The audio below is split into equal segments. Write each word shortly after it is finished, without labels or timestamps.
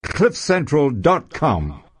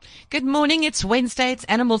cliffcentral.com. Good morning. It's Wednesday. It's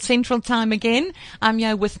Animal Central time again. I'm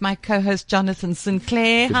here with my co-host Jonathan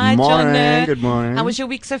Sinclair. Hi, John. Good morning. How was your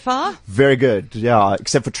week so far? Very good. Yeah,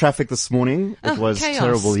 except for traffic this morning. It was chaos,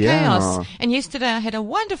 terrible. Yeah. Chaos. And yesterday I had a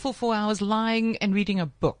wonderful 4 hours lying and reading a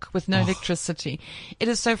book with no electricity. It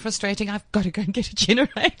is so frustrating. I've got to go and get a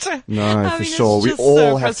generator. No, for it's sure. We just all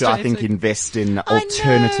so have to, I think, frustrating. invest in I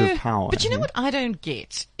alternative know. power. But you know what I don't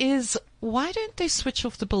get is why don't they switch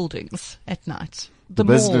off the buildings at night? The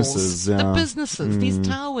businesses, malls, yeah. the businesses, these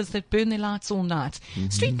towers that burn their lights all night.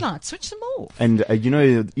 Street lights, switch them off. And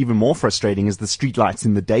even more frustrating is the street lights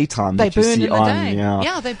in the daytime They that you burn see in the on. day.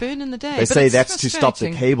 Yeah. They burn in the day. They But say it's that's to stop the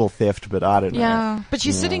frustrating. cable theft, but I don't know. Yeah, but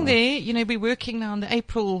you're sitting there, we're working now on the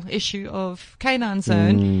April issue of Canine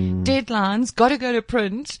Zone. Deadlines, got to go to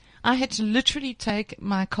print. I had to literally take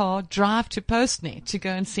my car, drive to Postnet to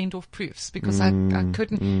go and send off proofs because I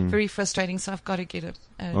couldn't. Very frustrating, so I've got to get a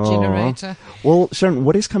generator. Well, Sharon,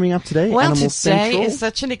 what is coming up today? Well, Animal today Central? is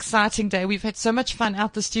such an exciting day. We've had so much fun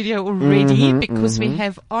out the studio already because we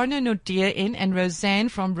have Arno Nordia in and Roseanne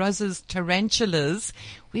from Rose's Tarantulas.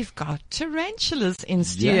 We've got tarantulas in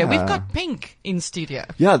studio. Yeah. We've got Pink in studio.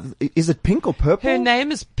 Yeah, is it pink or purple? Her name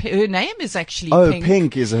is actually Oh, Pink.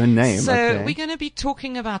 Pink is her name. So okay. we're going to be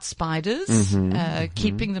talking about spiders,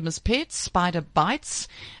 keeping them as pets, spider bites,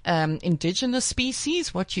 indigenous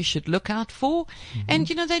species, what you should look out for. And,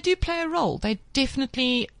 they do play a role.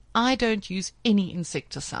 I don't use any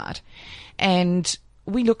insecticide. And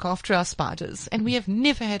we look after our spiders, and we have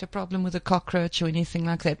never had a problem with a cockroach or anything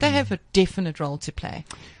like that. They have a definite role to play.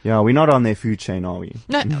 Yeah, we're not on their food chain, are we?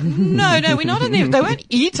 No, we're not on them. They won't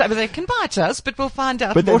eat. They can bite us, but we'll find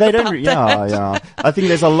out But more they about don't. that. Yeah. I think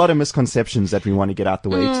there's a lot of misconceptions that we want to get out the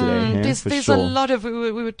way today. Yeah, There's for a sure. lot of,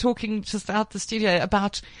 we were talking just out the studio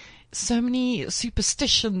about so many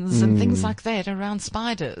superstitions and things like that around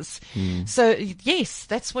spiders. So yes,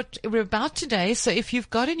 that's what we're about today. So if you've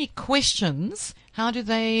got any questions, how do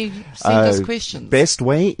they send us questions? Best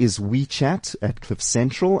way is WeChat at Cliff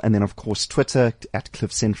Central, and then of course Twitter at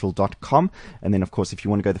cliffcentral.com, and then of course if you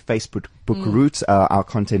want to go the Facebook route, our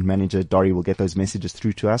content manager Dori will get those messages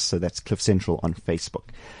through to us. So that's Cliff Central on Facebook.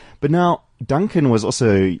 But now, Duncan was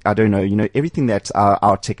also, I don't know, everything that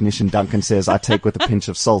our technician Duncan says, I take with a pinch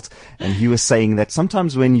of salt. And he was saying that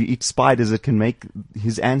sometimes when you eat spiders, it can make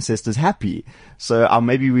his ancestors happy. So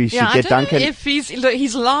maybe we should get Duncan. I don't know if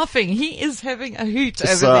he's laughing. He is having a hoot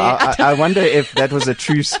over So there. I wonder if that was a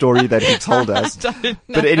true story that he told us. I don't know.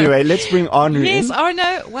 But anyway, let's bring Arno Yes, in.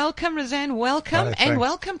 Arno, welcome, Roseanne, welcome, Hello, and thanks.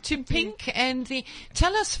 welcome to Pink. And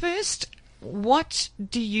tell us first, what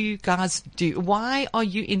do you guys do? Why are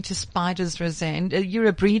you into spiders, Roseanne? You're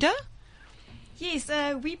a breeder? Yes,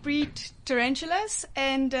 we breed tarantulas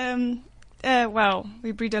and,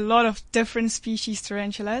 we breed a lot of different species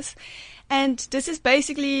tarantulas. And this is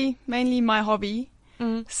basically mainly my hobby.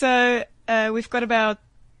 So, we've got about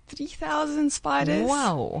 3,000 spiders.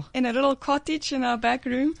 Wow. In a little cottage in our back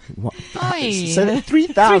room. What? Aye. So that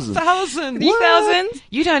 3,000. 3,000. 3,000?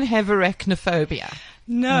 You don't have arachnophobia.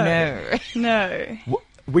 No. No.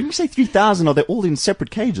 When you say 3,000, are they all in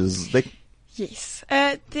separate cages? Yes.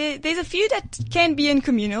 There's a few that can be in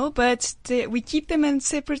communal, but we keep them in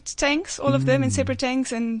separate tanks, all of them in separate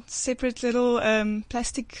tanks and separate little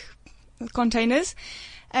plastic containers.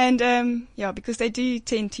 And because they do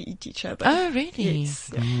tend to eat each other. Oh, really?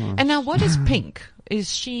 Yes. And now what is Pink?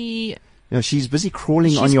 Is she... Yeah, she's busy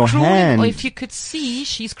crawling She's on your crawling, hand. or if you could see,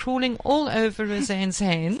 she's crawling all over Roseanne's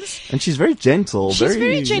hands. And she's very gentle. She's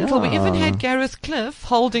very gentle. yeah. We even had Gareth Cliff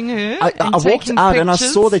holding her. I and walked taking out and I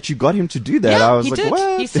pictures. saw that you got him to do that. Yeah, I was he like, did.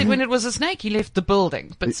 what? He said when it was a snake, he left the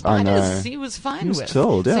building. But I know. spiders, he was fine He was with.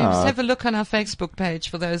 chilled, So yeah. just have a look on our Facebook page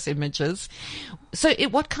for those images. So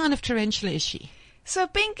what kind of tarantula is she? So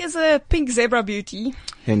Pink is a pink zebra beauty.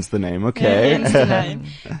 Hence the name, okay. Hence the name.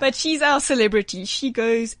 But she's our celebrity. She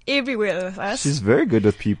goes everywhere with us. She's very good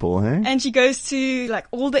with people, eh? And she goes to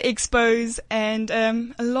all the expos, and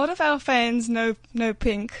a lot of our fans know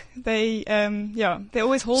Pink. They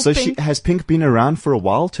always hold So Pink. has Pink been around for a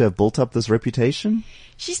while to have built up this reputation?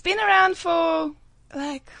 She's been around for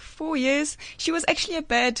 4 years. She was actually a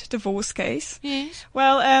bad divorce case. Yes.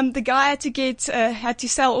 Well, the guy had to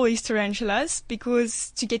sell all his tarantulas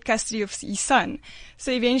to get custody of his son.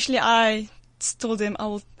 So eventually I told him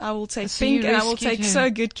I will take So Pink you and I will rescued take her. so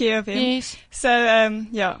good care of him. Yes.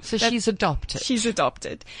 So, So she's adopted. She's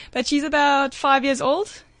adopted. But she's about 5 years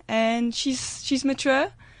old and she's mature,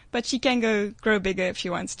 but she can grow bigger if she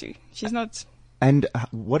wants to. She's not. And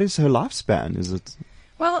what is her lifespan? Is it?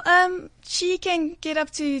 Well, she can get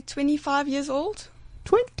up to 25 years old.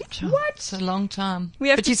 20? What? It's a long time. We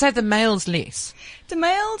have But to- you say the male's less. The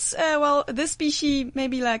males, well, this species,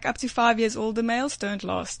 maybe like up to 5 years old, the males don't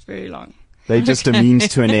last very long. They're just a means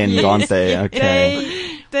to an end, aren't they?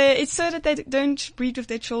 Okay. It's so that they don't breed with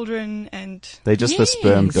their children, and They're just the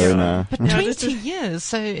sperm Yes. donor. But Yeah, 20 years.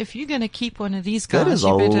 So if you're going to keep one of these guys, That is you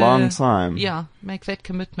a better, long time. Yeah, make that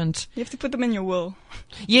commitment. you have to put them in your will.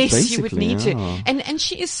 Yes, you would Basically, need yeah. to. And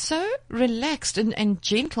she is so relaxed and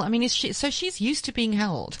gentle. I mean, she's used to being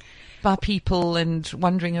held by people and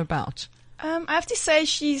wandering about. I have to say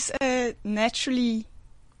she's naturally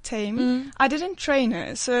tame. I didn't train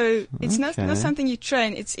her, so it's not Okay. something you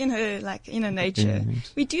train. It's in her nature.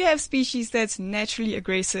 We do have species that's naturally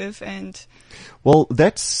aggressive, and Well,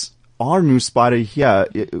 that's our new spider here.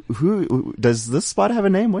 Who does this spider have a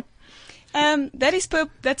name? What?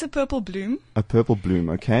 that's a purple bloom. A purple bloom.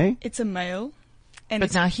 Okay. It's a male, and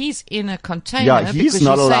But now he's in a container Yeah, he's because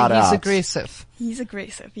not you say allowed he's out. aggressive. he's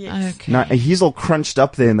aggressive. Yes. Okay. Now he's all crunched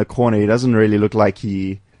up there in the corner. He doesn't really look like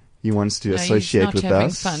he wants to No, associate he's not with having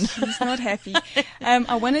us. fun. He's not happy.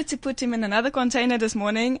 I wanted to put him in another container this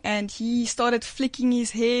morning, and he started flicking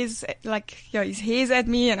his hairs, his hairs at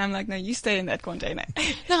me, and I'm like, no, you stay in that container.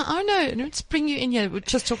 Now, I know, let's bring you in here. We're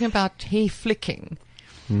just talking about hair flicking.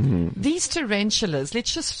 These tarantulas,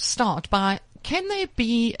 let's just start by, can they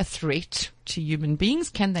be a threat to human beings?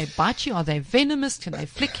 Can they bite you? Are they venomous? Can they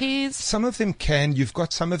flick hairs? Some of them can. You've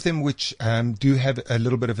got some of them which do have a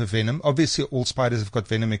little bit of a venom. Obviously, all spiders have got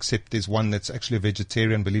venom, except there's one that's actually a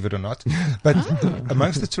vegetarian, believe it or not. But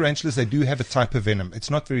amongst the tarantulas, they do have a type of venom. It's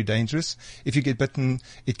not very dangerous. If you get bitten,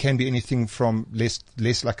 it can be anything from less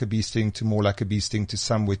like a bee sting to more like a bee sting to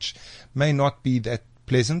some which may not be that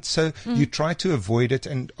pleasant. So you try to avoid it,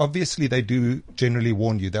 and obviously they do generally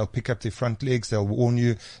warn you. They'll pick up their front legs, they'll warn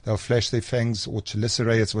you, they'll flash their fangs, or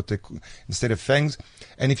chelicerae is what they instead of fangs.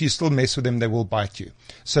 And if you still mess with them, they will bite you.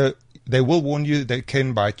 So they will warn you, they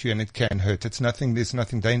can bite you, and it can hurt. There's nothing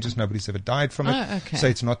dangerous, nobody's ever died from it. Oh, okay. So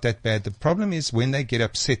it's not that bad. The problem is when they get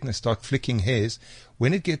upset and they start flicking hairs,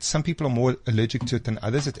 some people are more allergic to it than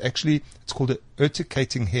others. It's called a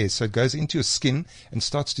urticating hair. So it goes into your skin and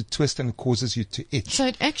starts to twist, and it causes you to itch. So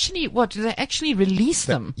it actually, do they actually release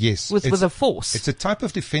them? Yes. With a force? It's a type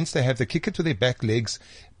of defense they have. They kick it with their back legs,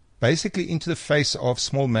 basically into the face of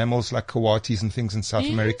small mammals like coatis and things in South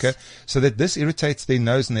America, so that this irritates their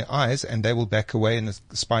nose and their eyes, and they will back away, and the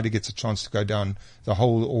spider gets a chance to go down the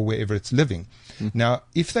hole or wherever it's living. Now,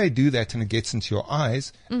 if they do that and it gets into your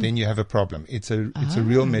eyes, then you have a problem. It's a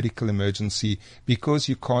real medical emergency, because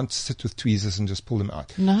you can't sit with tweezers and just pull them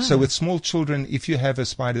out. No. So with small children, if you have a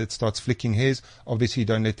spider that starts flicking hairs, obviously you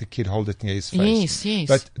don't let the kid hold it near his face. Yes.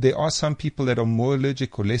 But there are some people that are more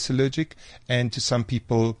allergic or less allergic, and to some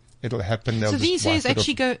people it'll happen. So these hairs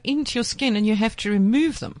actually go into your skin and you have to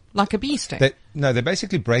remove them, like a bee sting? They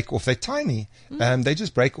basically break off. They're tiny. They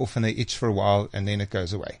just break off and they itch for a while, and then it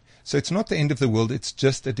goes away. So it's not the end of the world. It's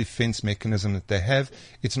just a defense mechanism that they have.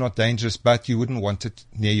 It's not dangerous, but you wouldn't want it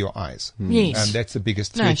near your eyes. Yes. That's the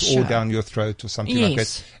biggest No, threat, sure. or down your throat or something like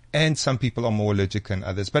Yes. that. And some people are more allergic than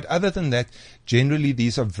others. But other than that, generally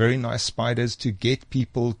these are very nice spiders to get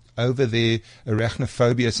people over their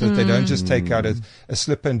arachnophobia, so that they don't just take out a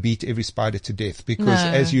slipper and beat every spider to death. Because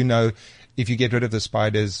No. as you know, if you get rid of the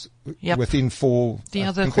spiders Yep. within The I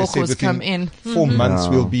other think they said chocos within come in. 4 months,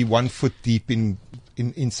 Wow. we'll be 1 foot deep in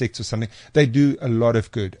insects or something. They do a lot of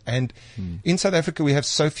good. And in South Africa, we have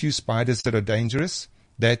so few spiders that are dangerous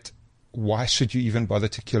that why should you even bother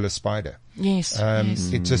to kill a spider? Yes.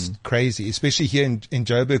 Yes. It's just crazy, especially here in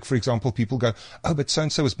Joburg, for example. People go, oh, but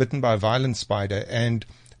so-and-so was bitten by a violent spider, and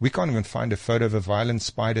we can't even find a photo of a violent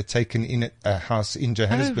spider taken in a house in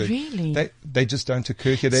Johannesburg. Oh, really? They just don't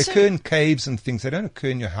occur here. They So- occur in caves and things. They don't occur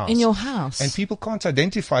in your house. In your house? And people can't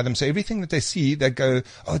identify them. So everything that they see, they go,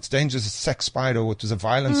 oh, it's dangerous. It's a sack spider, or it was a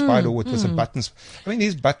violent spider, or it was a button. I mean,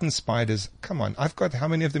 these button spiders, come on. I've got how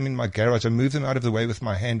many of them in my garage? I move them out of the way with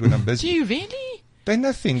my hand when I'm busy. Do you really? They're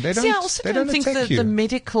nothing. They don't, See, I also they don't think attack you. the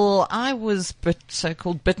medical. I was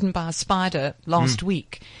so-called bitten by a spider last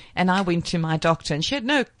week, and I went to my doctor, and she had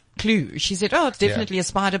no clue. She said, "Oh, it's definitely a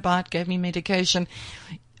spider bite." Gave me medication.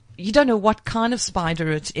 You don't know what kind of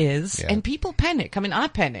spider it is, Yeah. and people panic. I mean, I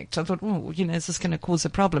panicked. I thought, oh, is this going to cause a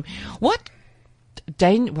problem? What?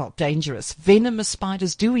 Dangerous, venomous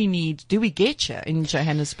spiders do we get here in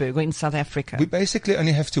Johannesburg or in South Africa? We basically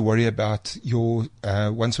only have to worry about your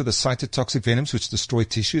ones with the cytotoxic venoms, which destroy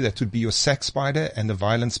tissue. That would be your sack spider and the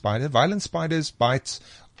violent spider. Violent spiders bites.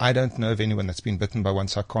 I don't know of anyone that's been bitten by one,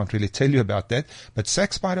 so I can't really tell you about that. But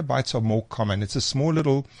sack spider bites are more common. It's a small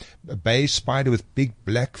little beige spider with big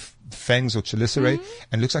black fangs or chelicerae,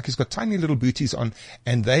 and looks like he's got tiny little booties on,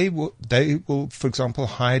 and they will, for example,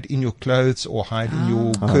 hide in your clothes or hide in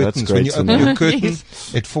your curtains. great When you to open know. your curtain,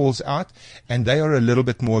 it falls out, and they are a little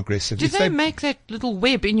bit more aggressive. Do If they make that little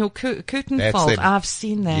web in your curtain That's fold? them. I've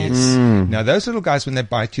seen that. Yes. Now, those little guys, when they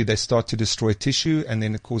bite you, they start to destroy tissue, and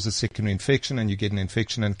then it causes secondary infection, and you get an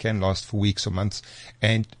infection and can last for weeks or months.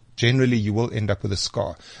 And generally, you will end up with a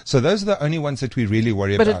scar. So those are the only ones that we really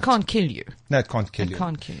worry But about. it can't kill you. No, it can't kill It you.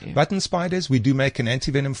 can't kill you. Button spiders, we do make an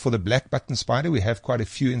antivenom for the black button spider. We have quite a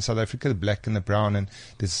few in South Africa, the black and the brown, and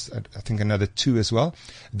there's, I think, another 2 as well.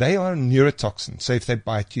 They are neurotoxin. So if they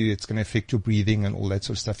bite you, it's going to affect your breathing and all that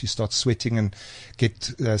sort of stuff. You start sweating and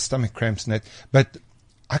get stomach cramps and that. But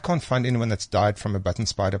I can't find anyone that's died from a button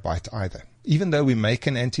spider bite either. Even though we make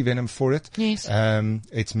an antivenom for it. Yes.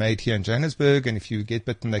 It's made here in Johannesburg, and if you get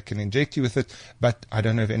bitten, they can inject you with it. But I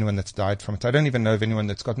don't know of anyone that's died from it. I don't even know of anyone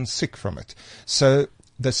that's gotten sick from it. So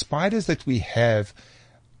the spiders that we have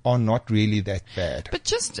are not really that bad. But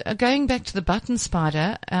just going back to the button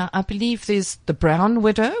spider, I believe there's the brown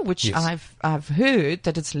widow, which Yes. I've heard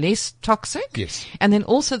that it's less toxic. Yes. And then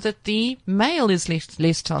also that the male is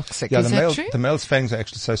less toxic. Yeah, is that true? the male's fangs are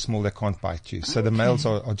actually so small they can't bite you. So the males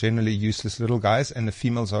are generally useless little guys, and the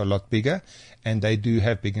females are a lot bigger, and they do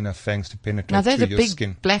have big enough fangs to penetrate Now they're through the your big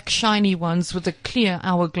skin. black shiny ones with a clear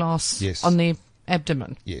hourglass Yes. on their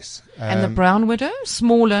abdomen. Yes. And the brown widow,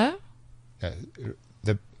 smaller.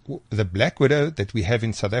 The black widow that we have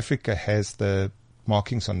in South Africa has the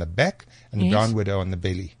markings on the back, and the Yes. brown widow on the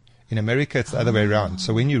belly. In America, it's the other way around.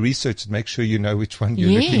 So when you research it, make sure you know which one you're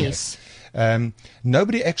looking Yes. at.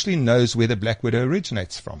 Nobody actually knows where the black widow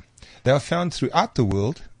originates from. They are found throughout the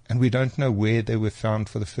world, and we don't know where they were found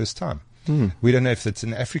for the first time. We don't know if it's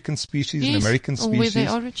an African species, an Yes, American or where species. they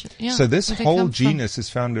origin- yeah, so this where they whole come from. genus is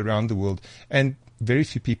found around the world, and very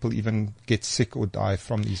few people even get sick or die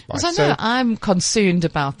from these bites. Because I know I'm concerned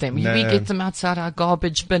about them. No. We get them outside our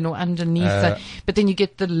garbage bin or underneath but then you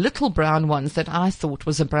get the little brown ones that I thought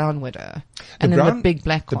was a brown widow. And then the big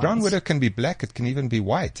black The ones. brown widow can be black. It can even be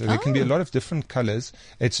white. There can be a lot of different colors.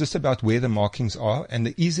 It's just about where the markings are. And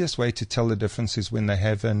the easiest way to tell the difference is when they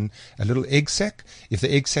have a little egg sac. If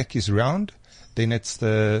the egg sac is round, then it's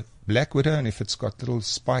the black widow. And if it's got little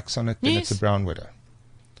spikes on it, then it's Yes. a brown widow.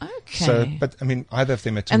 Okay. So, but I mean, either of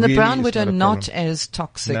them, it's and really the brown is widow not a not problem. as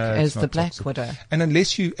toxic No, as it's the not black toxic. widow. And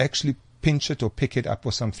unless you actually pinch it or pick it up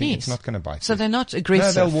or something, Yes. it's not going to bite So you. they're not No,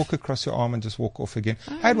 aggressive. they'll walk across your arm and just walk off again.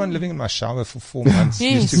 I had one living in my shower for 4 months.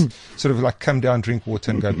 Yes. Used to sort of like come down, drink water,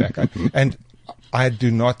 and go back.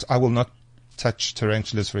 I will not touch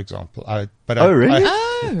tarantulas, for example. Oh, really?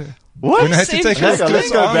 Oh. What? When I had to take Let's my let's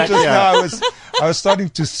clothes go off back, just yeah. now, I was starting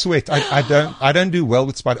to sweat. I don't do well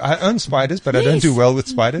with spiders. I own spiders, but I don't Yes. do well with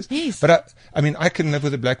spiders. Yes. But I mean, I can live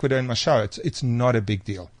with a black widow in my shower. It's not a big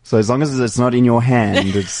deal. So as long as it's not in your hand,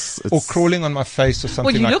 it's Or crawling on my face or Well,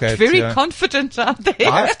 something you like looked that. very yeah. confident out there.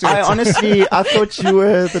 I honestly, I thought you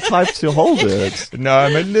were the type to hold it. No,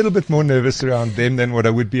 I'm a little bit more nervous around them than what I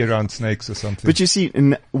would be around snakes or something. But you see,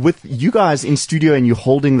 with you guys in studio and you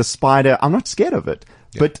holding the spider, I'm not scared of it.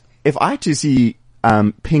 But if I had to see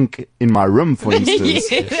pink in my room, for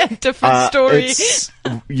instance, Yeah, different story. it's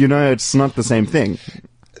it's not the same thing.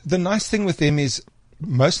 The nice thing with them is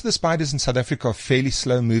most of the spiders in South Africa are fairly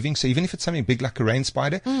slow moving. So even if it's something big like a rain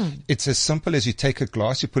spider, it's as simple as you take a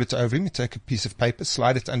glass, you put it over him, you take a piece of paper,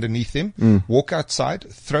 slide it underneath him, walk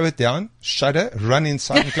outside, throw it down, shudder, run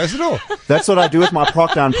inside and close the door. That's what I do with my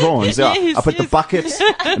Proc down prawns. Yeah. Yes, I put the yes. bucket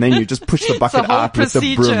and then you just push the bucket whole out with the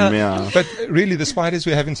procedure. broom. Yeah. But really, the spiders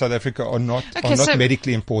we have in South Africa are not so-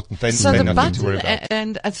 medically important. They're So the nothing to worry button about.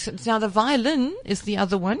 and now the violin is the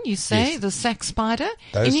other one. You say Yes. the sack spider.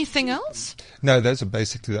 Those- Anything else? No, those are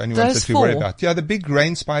basically the only Those ones that we worry 4. about. Yeah, the big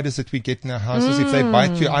rain spiders that we get in our houses, if they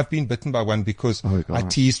bite you, I've been bitten by one because Oh, I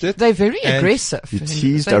gosh. teased it. They're very And- aggressive. You and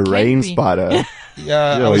teased they a can rain be. spider.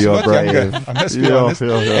 Yeah, Yeah, I was a you're lot brave. younger, I must be Yeah, honest.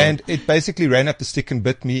 yeah, yeah. And it basically ran up the stick and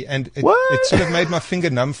bit me, and it What? sort of made my finger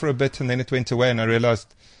numb for a bit, and then it went away, and I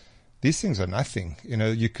realized these things are nothing.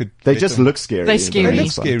 You could... They let just them- look scary. They're They scary.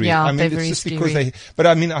 look scary. Yeah, I mean, they're it's very just because scary. but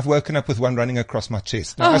I mean, I've woken up with one running across my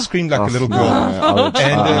chest. Now, I screamed like a little girl. Oh,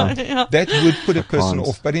 And that would put a person can't.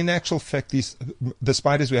 off. But in actual fact, the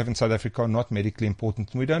spiders we have in South Africa are not medically important,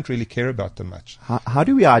 and we don't really care about them much. how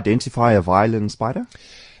do we identify a violin spider?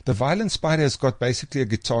 The violin spider has got basically a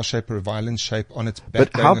guitar shape or a violin shape on its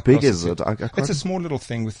back. But how going big across is its it? head. I can't- It's a small little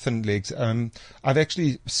thing with thin legs. I've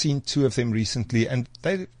actually seen 2 of them recently, and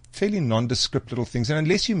fairly nondescript little things. And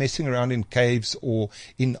unless you're messing around in caves or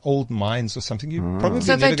in old mines or something, you probably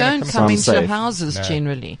So never they don't gonna come into safe. your houses No.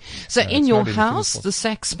 generally. So No, in it's your not anything house, for- the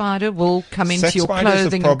sack spider will come into Sack your spider's a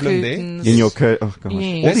clothing and problem there. curtains. In your oh gosh, Yeah.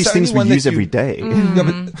 all That's these the things only we one that use every you- day. Yeah,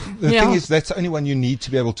 but the Yeah. thing is, that's the only one you need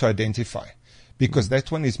to be able to identify, because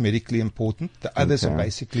that one is medically important. The others are Okay.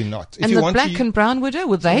 basically not. If And you the want black to, and brown widow,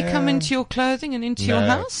 will they come Yeah. into your clothing and into your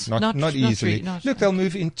house? Not easily. really, not- Look, they'll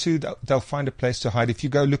move into, they'll find a place to hide. If you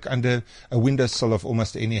go look under a windowsill of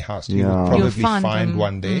almost any house, you Yeah. will You'll probably find find them.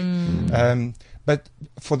 one there. But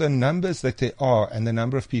for the numbers that there are and the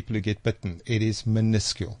number of people who get bitten, it is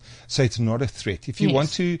minuscule. So it's not a threat. If you Yes.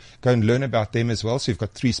 want to go and learn about them as well, so you've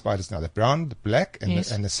got 3 spiders now, the brown, the black, and, Yes.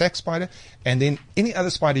 the sack spider. And then any other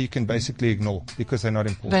spider you can basically ignore because they're not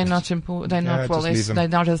important. They're not important. They're Yeah, not, well, just leave them. they're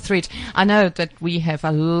not a threat. I know that we have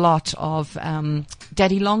a lot of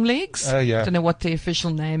daddy long legs. Oh, yeah. Don't know what the official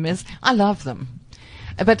name is. I love them.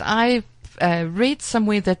 But I read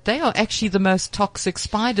somewhere that they are actually the most toxic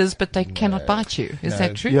spiders, but they cannot bite you. Is No.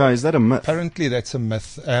 that true? Yeah, is that a myth? Apparently, that's a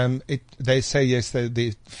myth. They say, yes,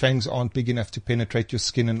 the fangs aren't big enough to penetrate your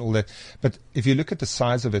skin and all that. But if you look at the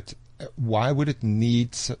size of it, why would it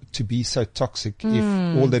need to be so toxic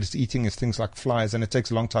if all that it's eating is things like flies, and it takes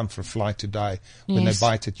a long time for a fly to die when Yes. they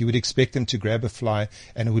bite it? You would expect them to grab a fly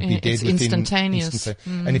and it would be Yeah, dead it's within instantaneous.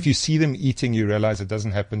 And if you see them eating, you realize it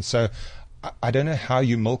doesn't happen. So I don't know how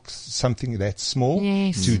you milk something that small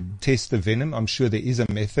Yes. to test the venom. I'm sure there is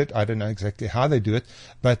a method. I don't know exactly how they do it,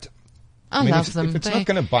 but I mean, love if, them. If it's They- not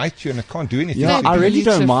going to bite you and it can't do anything, Yeah, to I you, really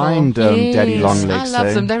don't beautiful. mind daddy Yes, long I legs. love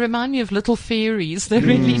eh? them. They remind me of little fairies. They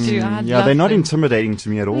really do. I Yeah, love they're not them. intimidating to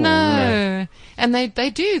me at all. No, and they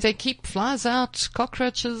do. They keep flies out,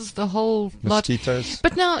 cockroaches, the whole lot. mosquitoes.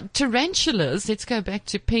 But now tarantulas. Let's go back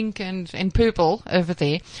to pink and purple over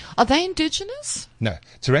there. Are they indigenous? No,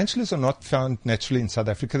 tarantulas are not found naturally in South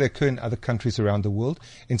Africa. They occur in other countries around the world.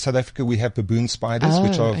 In South Africa, we have baboon spiders,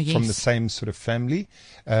 which Oh, are from yes. the same sort of family.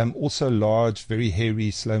 Also large, very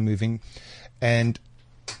hairy, slow-moving. And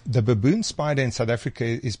the baboon spider in South Africa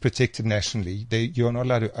is protected nationally. You're not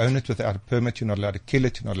allowed to own it without a permit. You're not allowed to kill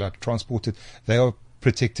it. You're not allowed to transport it. They are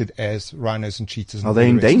protected as rhinos and cheetahs. And Are they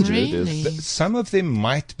all the rest. endangered? Really? Some of them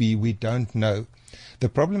might be, we don't know. The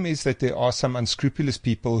problem is that there are some unscrupulous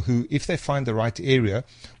people who, if they find the right area,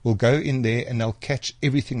 will go in there and they'll catch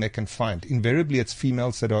everything they can find. Invariably, it's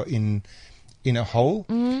females that are in a hole.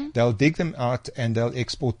 They'll dig them out and they'll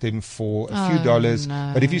export them for a few dollars.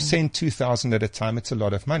 no. But if you send 2,000 at a time, it's a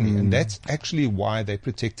lot of money. And that's actually why they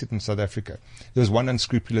protect it in South Africa. There was one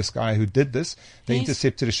unscrupulous guy who did this. They Yes.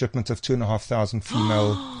 intercepted a shipment of 2,500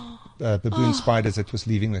 female baboon spiders that was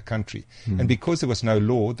leaving the country. And because there was no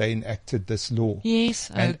law, they enacted this law.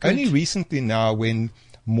 Yes. And good. only recently now, when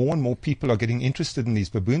more and more people are getting interested in these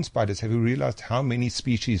baboon spiders, have we realized how many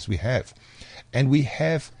species we have. And we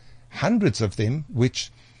have hundreds of them,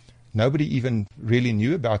 which nobody even really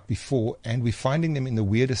knew about before, and we're finding them in the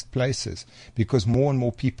weirdest places because more and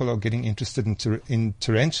more people are getting interested in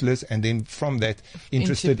tarantulas, and then from that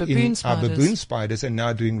interested baboon in our spiders. baboon spiders, and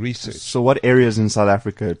now doing research So what areas in South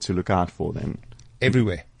Africa to look out for then?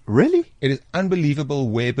 everywhere. Really? It is unbelievable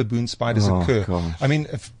where baboon spiders Oh, occur. gosh. I mean,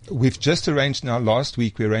 we've just arranged now, last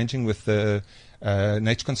week, we're arranging with the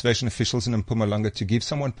nature conservation officials in Mpumalanga to give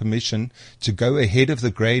someone permission to go ahead of the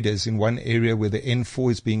graders in one area where the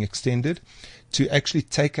N4 is being extended to actually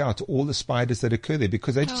take out all the spiders that occur there,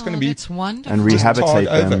 because they're just going to be That's wonderful. And just rehabilitate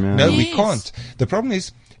tarred over. them, yeah. No, we Yes. can't. The problem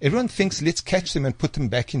is, everyone thinks let's catch them and put them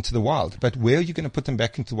back into the wild. But where are you going to put them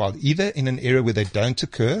back into the wild? Either in an area where they don't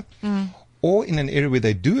occur, or in an area where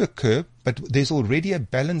they do occur, but there's already a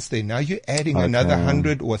balance there. Now you're adding another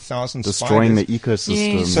 100 or 1,000 Destroying spiders. the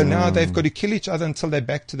ecosystem. Yes. So now they've got to kill each other until they're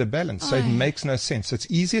back to the balance. So it makes no sense. So it's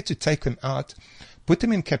easier to take them out, put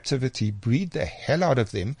them in captivity, breed the hell out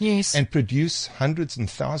of them, Yes. and produce hundreds and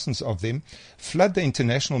thousands of them, flood the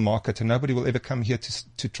international market, and nobody will ever come here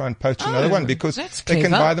to try and poach another one, because that's they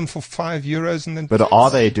can clever. buy them for €5 and then. But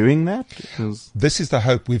are they doing that? 'Cause- This is the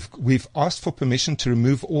hope. We've asked for permission to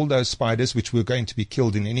remove all those spiders, which were going to be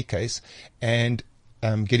killed in any case, and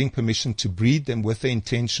getting permission to breed them with the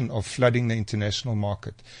intention of flooding the international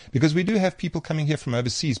market. Because we do have people coming here from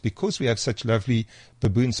overseas, because we have such lovely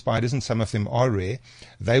baboon spiders, and some of them are rare.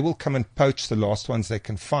 They will come and poach the last ones they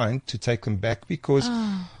can find to take them back, because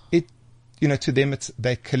to them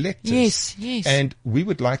they're collectors. Yes, yes. And we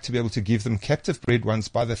would like to be able to give them captive bred ones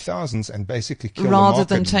by the thousands and basically kill the Rather market.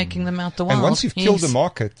 than taking them out the wild. And once you've killed Yes. the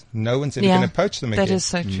market, no one's ever Yeah, going to poach them again. that is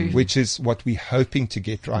so true. Which is what we're hoping to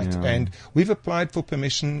get right. Yeah. And we've applied for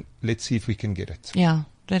permission. Let's see if we can get it. Yeah,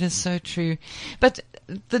 that is so true. But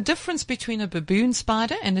the difference between a baboon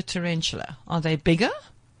spider and a tarantula, are they bigger?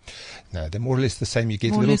 No, they're more or less the same. You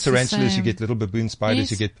get More or little less the tarantulas, you same. get little baboon spiders,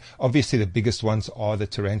 Yes. you get, obviously the biggest ones are the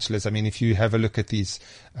tarantulas. I mean, if you have a look at these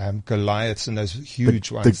Goliaths and those huge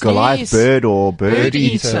The ones. Goliath Yes. bird or bird Bird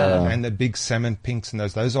eater. eater. And the big salmon pinks and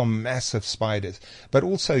those are massive spiders. But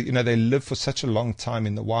also, they live for such a long time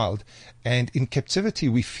in the wild. And in captivity,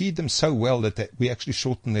 we feed them so well that we actually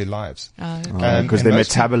shorten their lives. Okay. Because and their most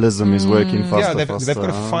metabolism is working faster. Yeah, they've faster. got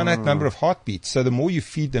a finite number of heartbeats. So the more you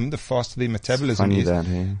feed them, the faster their metabolism funny is, that,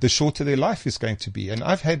 eh? the shorter their life is going to be. And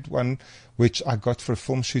I've had one which I got for a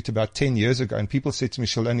film shoot about 10 years ago, and people said to me,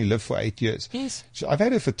 she'll only live for 8 years. Yes. I've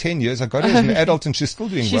had her for 10 years. I got her as an adult, and she's still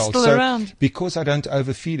doing She's well. still so around. because I don't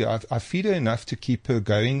overfeed her, I feed her enough to keep her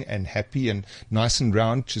going and happy and nice and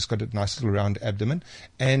round. She's got a nice little round abdomen,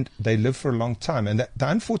 and they live for a long time. And the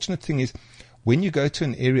unfortunate thing is, when you go to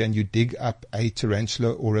an area and you dig up a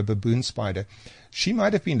tarantula or a baboon spider, she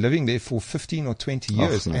might have been living there for 15 or 20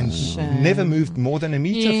 years and Shame. never moved more than a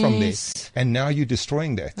meter from there. Yes. And now you're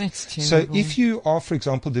destroying that. That's So terrible. if you are, for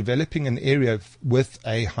example, developing an area with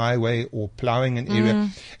a highway or plowing an area,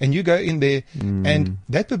 and you go in there, and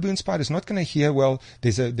that baboon spider is not going to hear, well,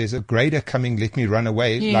 there's a grader coming, let me run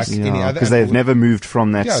away, Yes. like any other. Because they've never moved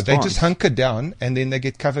from that Yeah, spot. they just hunker down and then they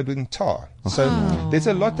get covered in tar. So there's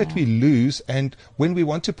a lot that we lose, and when we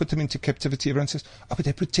want to put them into captivity, everyone says, oh, but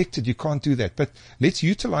they're protected, you can't do that. But let's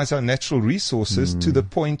utilize our natural resources to the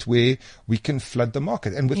point where we can flood the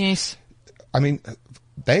market. And with, Yes. I mean,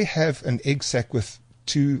 they have an egg sac with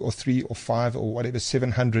 2 or 3 or 5 or whatever,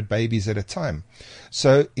 700 babies at a time.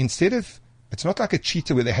 So instead of, it's not like a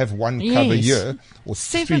cheetah where they have one cub a Yes. year or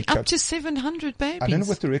 3 Up cubs. to 700 babies. I don't know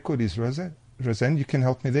what the record is, Roseanne, you can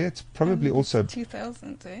help me there. It's probably also,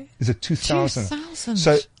 2000, eh? is it 2,000? 2,000.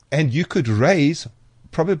 So, and you could raise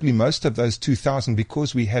probably most of those 2,000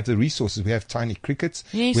 because we have the resources. We have tiny crickets.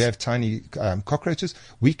 Yes. We have tiny cockroaches.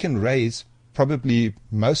 We can raise probably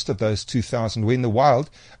most of those 2,000. Where in the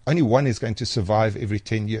wild, only one is going to survive every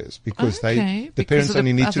 10 years because Okay, the because parents of the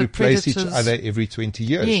only need to other replace each predators. other every 20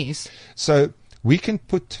 years. Yes. So we can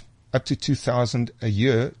put up to 2,000 a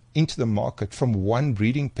year into the market from one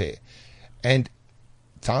breeding pair. And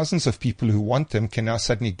thousands of people who want them can now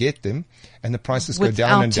suddenly get them, and the prices go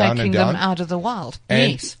down and down and taking down. them out of the wild.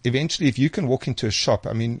 And Yes. eventually, if you can walk into a shop,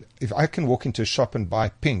 I mean, if I can walk into a shop and buy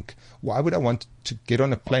pink, why would I want to get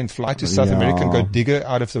on a plane, fly to South America and go dig her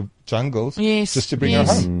out of the jungles Yes, just to bring yes.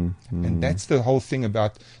 her home? And that's the whole thing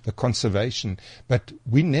about the conservation. But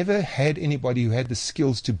we never had anybody who had the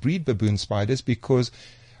skills to breed baboon spiders because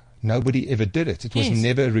nobody ever did it. It was Yes.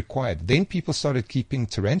 never required. Then people started keeping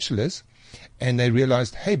tarantulas, and they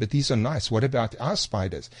realized, hey, but these are nice. What about our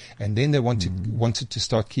spiders? And then they wanted to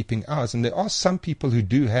start keeping ours. And there are some people who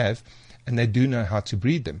do have, and they do know how to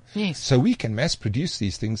breed them. Yes. So we can mass produce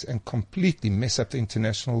these things and completely mess up the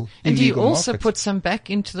international And do you illegal also markets. put some back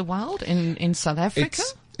into the wild in South Africa?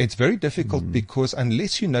 It's very difficult because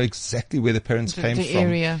unless you know exactly where the parents came the from,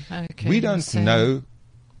 area. Okay, we you don't say. know.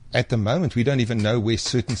 At the moment, we don't even know where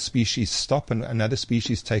certain species stop and another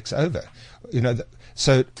species takes over.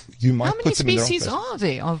 So you might How many put them in the wrong species place. are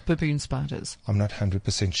there of baboon spiders? I'm not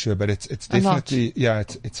 100% sure, but it's A lot. definitely,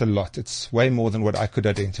 it's a lot. It's way more than what I could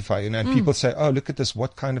identify. And people say, oh, look at this.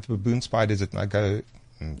 What kind of baboon spider is it? And I go,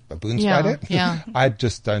 baboon Yeah, spider? yeah. I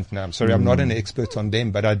just don't know. I'm sorry. I'm not an expert on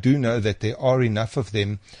them, but I do know that there are enough of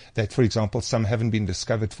them that, for example, some haven't been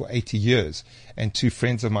discovered for 80 years. And 2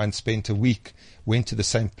 friends of mine spent a week, went to the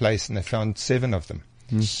same place, and they found 7 of them.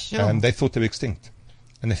 Sure. They thought they were extinct,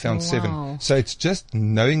 and they found Wow. 7. So it's just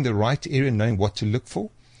knowing the right area, knowing what to look for.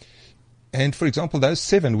 And for example, those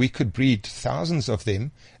 7, we could breed thousands of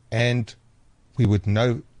them, and we would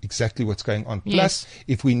know exactly what's going on. Yes. Plus,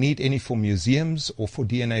 if we need any for museums or for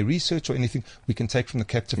DNA research or anything, we can take from the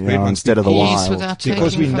captive Yeah, bred ones instead of the because- Yes, wild. without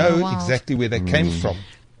because taking we from the know wild. exactly where they came from.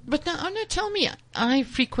 But now, tell me, I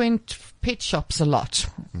frequent pet shops a lot.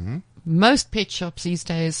 Mm-hmm. Most pet shops these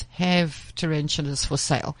days have tarantulas for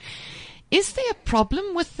sale. Is there a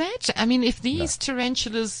problem with that? I mean, if these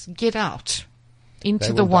tarantulas get out into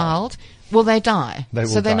They the will die. wild, will they die? They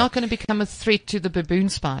So will they're die. not going to become a threat to the baboon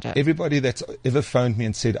spider. Everybody that's ever phoned me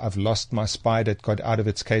and said, I've lost my spider, it got out of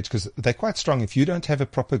its cage, because they're quite strong. If you don't have a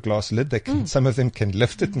proper glass lid, some of them can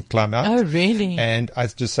lift it and climb out. Oh, really? And I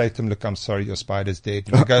just say to them, look, I'm sorry, your spider's dead.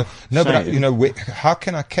 And they go, no, but how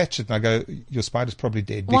can I catch it? And I go, your spider's probably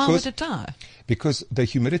dead. Why would it die? Because the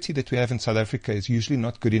humidity that we have in South Africa is usually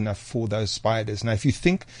not good enough for those spiders. Now, if you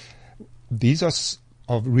think these are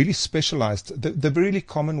really specialized, the really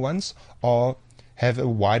common ones have a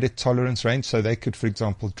wider tolerance range, so they could, for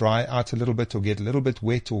example, dry out a little bit or get a little bit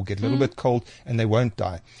wet or get a little bit cold, and they won't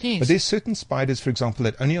die. Yes. But there's certain spiders, for example,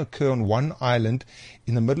 that only occur on one island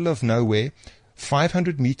in the middle of nowhere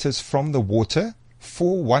 500 meters from the water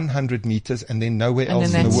for 100 meters and then nowhere And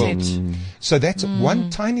else then in the that's world. it. So that's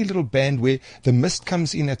one tiny little band where the mist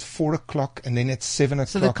comes in at 4 o'clock and then at 7 o'clock.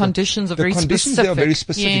 So the conditions are The very conditions there are very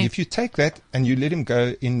specific. specific. Yeah. If you take that and you let him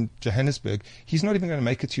go in Johannesburg, he's not even going to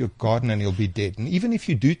make it to your garden and he'll be dead. And even if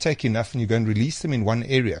you do take enough and you go and release them in one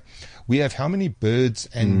area, we have how many birds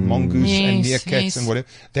and mongoose and Yes, meerkats yes. and whatever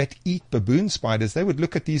that eat baboon spiders. They would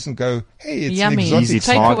look at these and go, hey, it's Yummy. an exotic Easy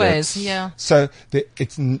spider. target. Takeaways, yeah. So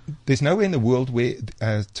there's nowhere in the world where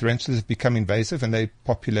tarantulas have become invasive, and they're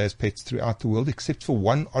popular as pets throughout the world, except for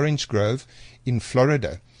one orange grove in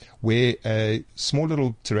Florida, where a small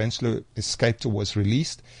little tarantula escaped or was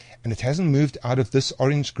released, and it hasn't moved out of this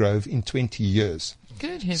orange grove in 20 years.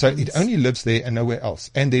 Good heavens. So it only lives there and nowhere else.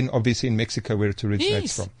 And then obviously in Mexico where it originates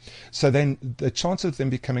Yes. from. So then the chance of them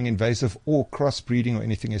becoming invasive or crossbreeding or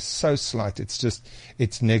anything is so slight.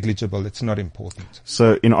 It's negligible. It's not important.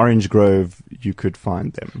 So in Orange Grove, you could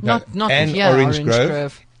find them. Not and yeah, Orange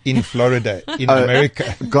Grove in Florida, in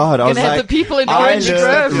America. God, I was Gonna have like, the people in I Orange live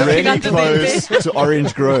Grove looking really under their close bed. to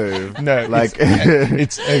Orange Grove. No, like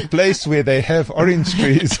it's a place where they have orange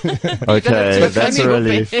trees. okay, But that's a funny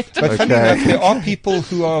relief. bit. But funny Okay. enough, there are people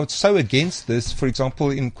who are so against this. For example,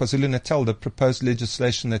 in KwaZulu-Natal, the proposed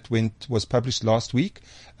legislation that was published last week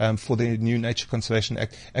for the new Nature Conservation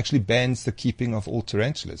Act actually bans the keeping of all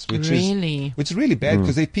tarantulas, which is really bad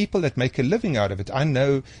because there are people that make a living out of it. I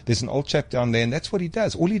know there's an old chap down there, and that's what he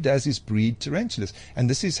does. All he does is breed tarantulas, and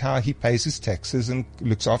this is how he pays his taxes and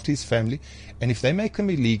looks after his family. And if they make them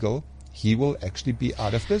illegal, he will actually be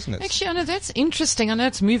out of business. Actually, I know that's interesting. I know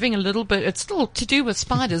it's moving a little bit. It's still to do with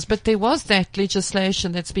spiders, but there was that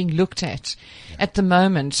legislation that's being looked at the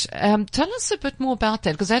moment. Tell us a bit more about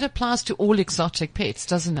that, because that applies to all exotic pets,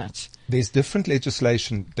 doesn't it? There's different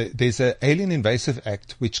legislation. There's an Alien Invasive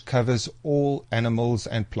Act which covers all animals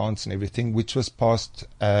and plants and everything, which was passed.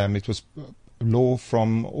 It was law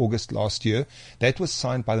from August last year. That was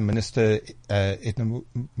signed by the Minister Edna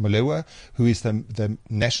Molewa, who is the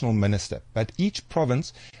national minister. But each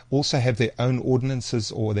province also have their own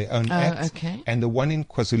ordinances or their own acts. Okay. And the one in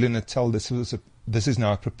KwaZulu-Natal, this is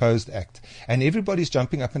now a proposed act. And everybody's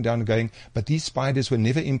jumping up and down and going, but these spiders were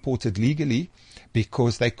never imported legally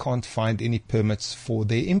because they can't find any permits for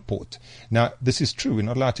their import. Now, this is true. We're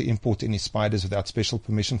not allowed to import any spiders without special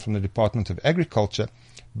permission from the Department of Agriculture.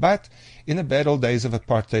 But in the bad old days of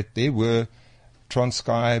apartheid, there were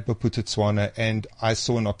Transkei, Bophuthatswana, and I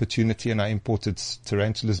saw an opportunity and I imported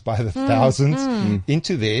tarantulas by the thousands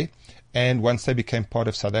into there. And once they became part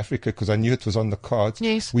of South Africa, because I knew it was on the cards,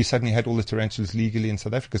 Yes. we suddenly had all the tarantulas legally in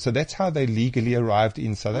South Africa. So that's how they legally arrived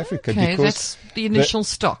in South Africa. Okay, Because that's the initial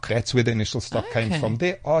stock. that's where the initial stock came Okay. from.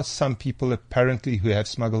 There are some people apparently who have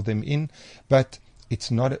smuggled them in, but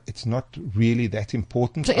it's not really that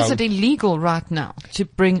important. So is it illegal right now to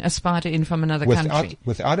bring a spider in from another country?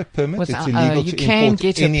 Without a permit, Without- it's illegal you to can import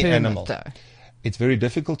get a any permit, animal. though. It's very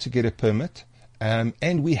difficult to get a permit.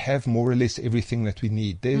 And we have more or less everything that we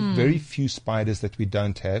need. There are very few spiders that we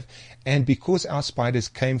don't have. And because our spiders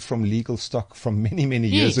came from legal stock from many, many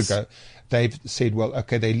years Yes. ago, they've said, well,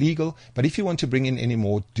 okay, they're legal, but if you want to bring in any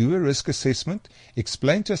more, do a risk assessment,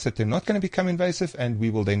 explain to us that they're not going to become invasive, and we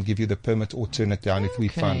will then give you the permit or turn it down if we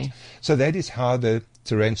Okay. find. So that is how the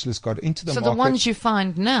tarantulas got into the So market. the ones you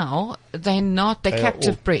find now, they're They are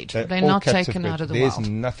captive all- bred. they're They're all not captive taken bred. out of the There's wild.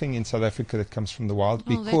 nothing in South Africa that comes from the wild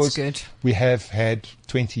Oh, that's because good. we have had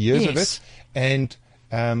 20 years of Yes. it.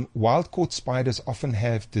 And wild-caught spiders often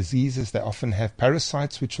have diseases. They often have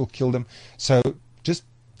parasites which will kill them. So just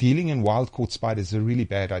dealing in wild-caught spiders is a really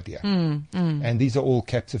bad idea. And these are all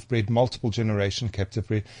captive bred, multiple generation captive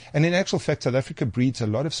bred. And in actual fact, South Africa breeds a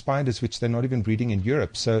lot of spiders which they're not even breeding in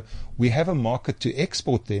Europe. So we have a market to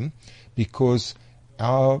export them because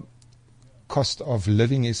our cost of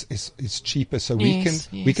living is cheaper. So we Yes,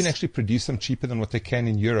 can yes. actually produce them cheaper than what they can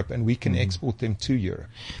in Europe, and we can export them to Europe.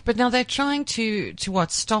 But now they're trying to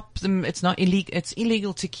stop them. It's not illegal. It's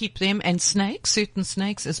illegal to keep them and certain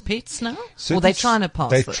snakes as pets now? Or they're trying to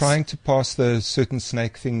pass They're this? trying to pass the certain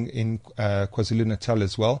snake thing in KwaZulu-Natal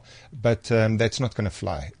as well, but that's not going to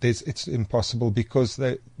fly. It's impossible because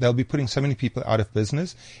they'll be putting so many people out of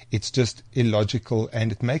business. It's just illogical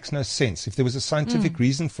and it makes no sense. If there was a scientific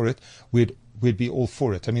reason for it, we'd be all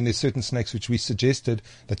for it. I mean, there's certain snakes which we suggested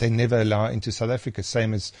that they never allow into South Africa,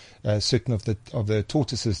 same as certain of the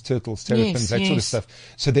tortoises, turtles, terrapins, that sort of yes. stuff.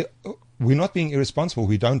 So we're not being irresponsible.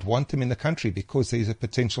 We don't want them in the country because there's a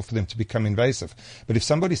potential for them to become invasive. But if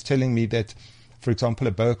somebody's telling me that for example,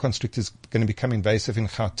 a boa constrictor is going to become invasive in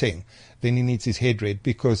Gauteng, then he needs his head read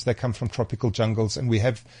because they come from tropical jungles, and we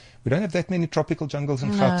don't have that many tropical jungles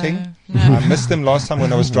in Gauteng. I missed them last time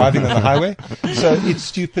when I was driving on the highway. So it's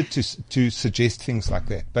stupid to suggest things like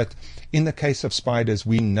that. But in the case of spiders,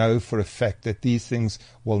 we know for a fact that these things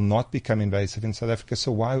will not become invasive in South Africa.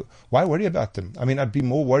 So why worry about them? I mean, I'd be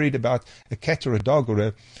more worried about a cat or a dog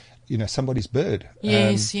or somebody's bird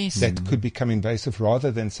that could become invasive rather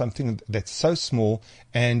than something that's so small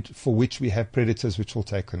and for which we have predators which will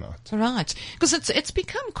take them out. Right. Because it's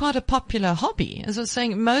become quite a popular hobby. As I was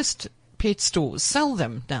saying, most pet stores sell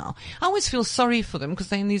them now. I always feel sorry for them because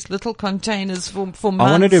they're in these little containers for months.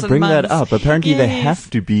 I wanted to bring months. that up. Apparently they have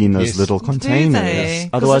to be in those little containers. they?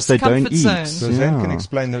 Otherwise they don't comfort eat. zones. So Zan can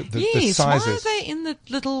explain the Yes, sizes. why are they in the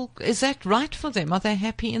little, is that right for them? Are they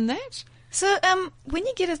happy in that? So, when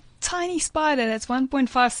you get a tiny spider that's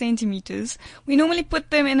 1.5 centimeters, we normally put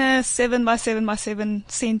them in a 7 by 7 by 7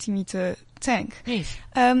 centimeter tank. Yes.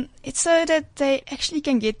 It's so that they actually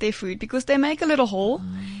can get their food because they make a little hole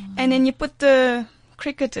and then you put the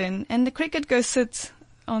cricket in and the cricket goes sit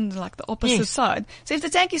on the opposite side. So if the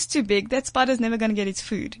tank is too big, that spider's never going to get its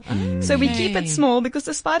food. So we keep it small because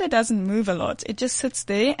the spider doesn't move a lot. It just sits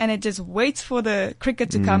there and it just waits for the cricket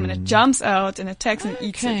to come and it jumps out and attacks and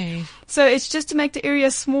eats it. So it's just to make the area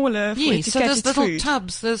smaller for it to so catch those its little food.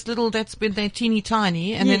 tubs, that's when they're teeny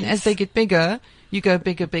tiny, and then as they get bigger, you go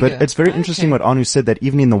bigger. But it's very interesting what Anu said, that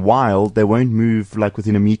even in the wild, they won't move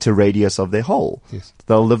within a meter radius of their hole. Yes.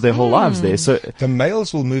 They'll live their whole lives there. So the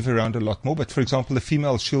males will move around a lot more, but for example, the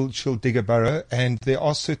female, she'll dig a burrow, and there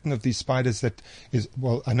are certain of these spiders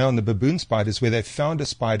I know on the baboon spiders where they've found a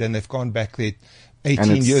spider and they've gone back there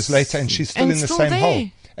 18 years later and she's still in the same hole.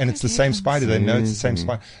 And it's the same spider. They know it's the same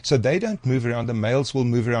spider. So they don't move around. The males will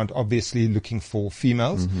move around, obviously looking for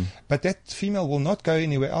females. But that female will not go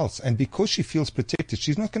anywhere else. And because she feels protected,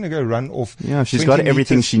 she's not going to go run off. Yeah, she's got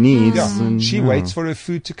everything she needs. She waits for her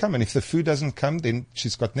food to come. And if the food doesn't come, then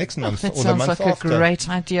she's got next month or the month after. That sounds like a great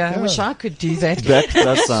idea. I wish I could do that. That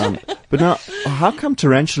does sound. But now, how come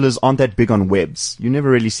tarantulas aren't that big on webs? You never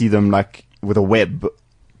really see them with a web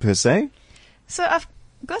per se. So I've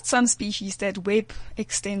got some species that web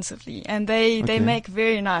extensively and they make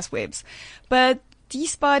very nice webs. But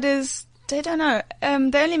these spiders, they don't know.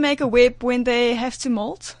 They only make a web when they have to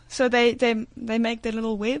molt. So they make their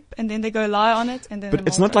little web and then they go lie on it and then But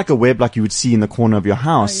it's not like a web like you would see in the corner of your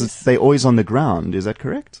house. They're always on the ground. Is that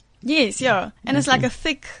correct? Yes, yeah. And it's like a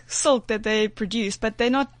thick silk that they produce, but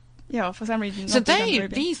they're not, for some reason. So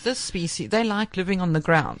this species, they like living on the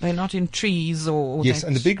ground. They're not in trees or. Yes,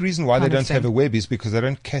 and the big reason why they don't have a web is because they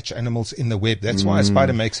don't catch animals in the web. That's why a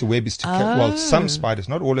spider makes a web is to catch. Well, some spiders,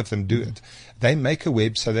 not all of them, do it. They make a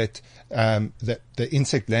web so that the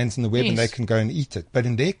insect lands in the web and they can go and eat it. But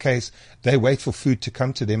in their case, they wait for food to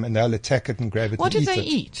come to them and they'll attack it and grab it and eat it. What do they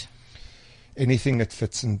eat? Anything that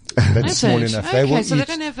fits and that's small enough. Okay, they will so eat. they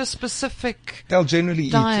don't have a specific. They'll generally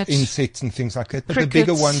diet. eat insects and things like that. But Crickets. the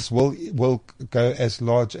bigger ones will go as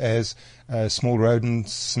large as small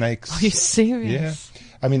rodents, snakes. Are you serious? Yeah.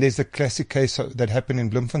 I mean, there's a classic case that happened in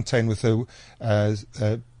Bloemfontein with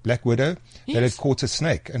a black widow that had caught a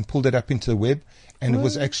snake and pulled it up into the web, and it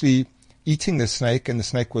was actually eating the snake, and the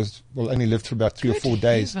snake only lived for about 3 or 4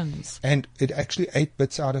 days. Heavens. And it actually ate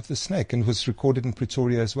bits out of the snake and was recorded in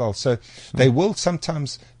Pretoria as well. So they will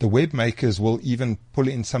sometimes, the web makers will even pull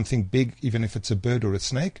in something big, even if it's a bird or a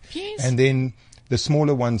snake. Yes. And then the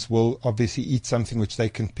smaller ones will obviously eat something which they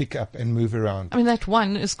can pick up and move around. I mean, that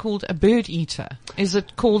one is called a bird eater. Is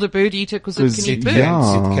it called a bird eater because it can eat birds?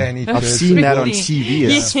 It can eat I've birds. seen that on Really? TV.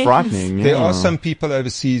 It's Yes. frightening. There yeah. are some people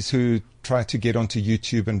overseas who try to get onto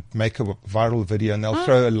YouTube and make a viral video, and they'll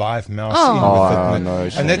throw a live mouse in with it.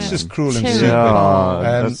 no, And that's just cruel and Terrible. stupid.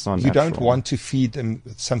 Yeah, that's You don't unnatural. want to feed them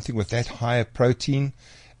something with that higher protein,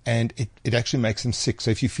 and it actually makes them sick.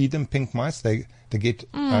 So if you feed them pink mice, they get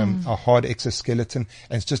a hard exoskeleton,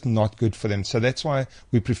 and it's just not good for them. So that's why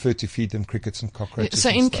we prefer to feed them crickets and cockroaches. So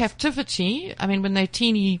and in stuff. captivity, I mean, when they're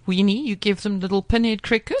teeny weeny, you give them little pinhead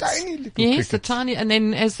crickets. Tiny little yes, the crickets. tiny, and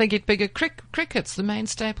then as they get bigger, crickets, the main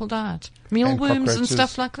staple diet. Mealworms and cockroaches.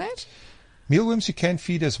 stuff like that. Mealworms you can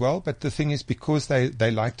feed as well, but the thing is, because they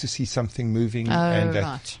like to see something moving,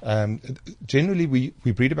 and generally we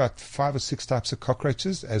breed about 5 or 6 types of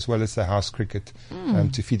cockroaches as well as the house cricket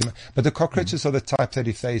to feed them. But the cockroaches are the type that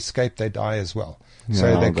if they escape, they die as well.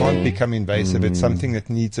 So they can't become invasive. It's something that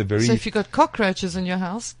needs a very... So if you've got cockroaches in your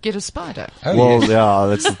house, get a spider. Oh, Well, yes. yeah,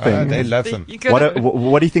 that's the thing. They love them. You gotta-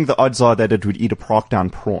 What do you think the odds are that it would eat a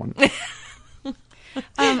Parkdown prawn?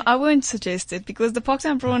 I won't suggest it because the pox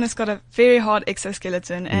prawn has got a very hard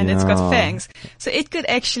exoskeleton and it's got fangs. So it could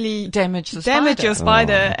actually Damage your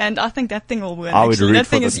spider, and I think that thing will win. I would actually. root That for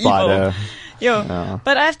thing the is spider. evil. Yeah.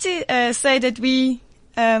 But I have to say that we,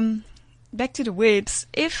 back to the webs,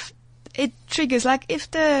 if it triggers, like if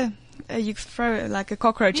you throw like a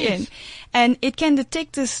cockroach in, and it can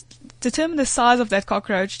determine the size of that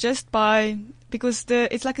cockroach just by, because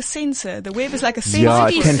it's like a sensor. The web is like a sensor. Yeah,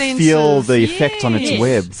 it can Sensors. feel the effect on its Yes.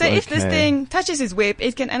 web. So if this Okay. thing touches its web,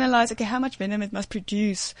 it can analyze, okay, how much venom it must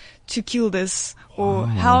produce to kill this, or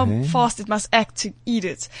how fast it must act to eat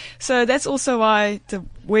it. So that's also why the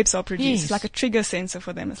webs are produced. Yes. It's like a trigger sensor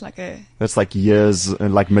for them. It's like That's like years,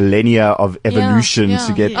 like millennia of evolution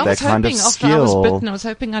to get I that was kind of hoping after I was skill. bitten, I was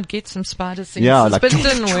hoping I'd get some spider senses, Yeah, like- but it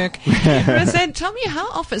didn't work. Roseanne, tell me how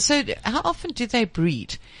often do they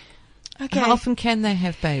breed? okay. How often can they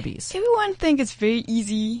have babies? Everyone thinks it's very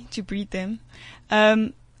easy to breed them.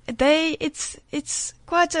 It's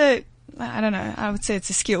quite I don't know, I would say it's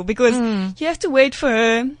a skill because you have to wait for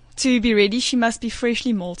her to be ready. She must be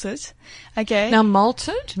freshly molted. Okay. Now,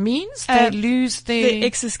 molted means they lose the their...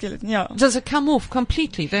 exoskeleton, yeah. Does it come off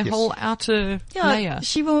completely, their whole outer layer?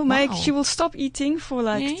 She will Wow. she will stop eating for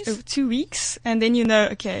like Yes. 2 weeks, and then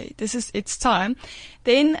okay, it's time.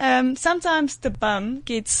 Then, sometimes the bum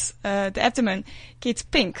gets, the abdomen gets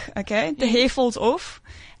pink, okay? The hair falls off,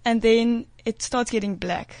 and then it starts getting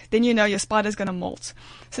black. Then your spider's gonna molt.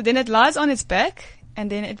 So then it lies on its back, and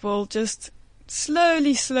then it will just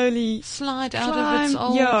slowly Slide out of its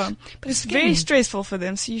old... but it's skin. very stressful for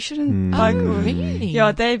them, so you shouldn't Oh, really?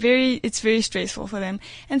 Yeah, it's very stressful for them.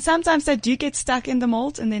 And sometimes they do get stuck in the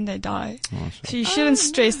molt and then they die. So you shouldn't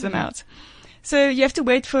stress them out. So you have to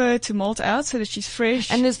wait for her to molt out so that she's fresh.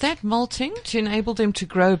 And is that molting to enable them to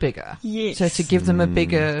grow bigger? Yes. So to give them a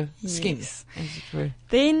bigger skin, Yes. as it were.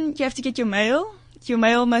 Then you have to get your male. Your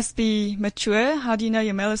male must be mature. How do you know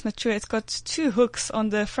your male is mature? It's got 2 hooks on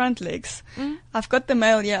the front legs. I've got the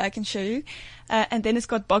male here, I can show you. And then it's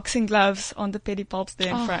got boxing gloves on the pedipalps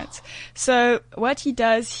there in front. So what he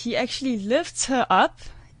does, he actually lifts her up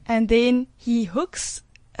and then he hooks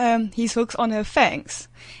his hooks on her fangs.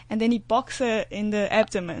 And then he boxes her in the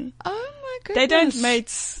abdomen. Oh my goodness. They don't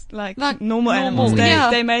mate like normal animals.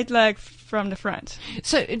 yeah. They mate like from the front.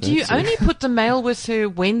 So do you only put the male with her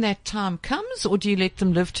when that time comes, or do you let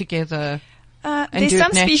them live together? There's do it some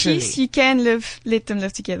naturally. species you can let them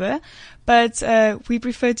live together, but we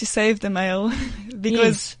prefer to save the male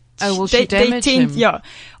because will they she damage tend, him? yeah.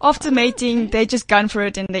 After mating, they just gun for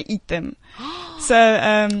it and they eat them.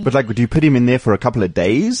 So, But like, do you put him in there for a couple of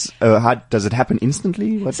days? How does it happen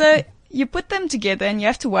instantly? What? so you put them together and you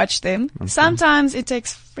have to watch them. Sometimes it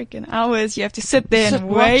takes freaking hours. You have to sit there Sit and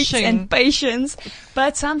wait watching. and patience.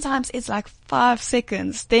 But sometimes it's like 5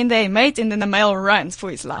 seconds. Then they mate and then the male runs for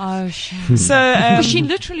his life. Oh, shame. So, But she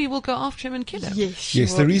literally will go after him and kill him. yes, she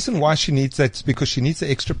Yes, will. the reason why she needs that is because she needs the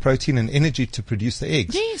extra protein and energy to produce the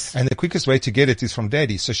eggs. Yes. And the quickest way to get it is from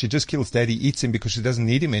daddy. So she just kills daddy, eats him because she doesn't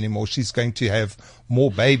need him anymore. She's going to have more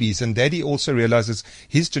babies. And daddy also realizes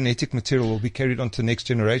his genetic material will be carried on to the next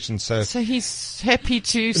generation. So So he's happy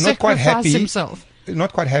to Not quite sacrifice happy. himself.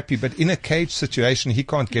 not quite happy, but in a cage situation, he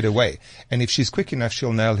can't get away. And if she's quick enough,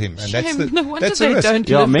 she'll nail him. And that's the, Shame. No wonder that's the they risk. don't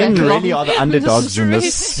Yeah, live men that really long. are the underdogs in This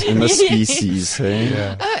this is in this really- species. Eh?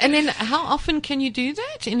 Yeah. Oh, and then how often can you do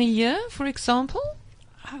that? In a year, for example?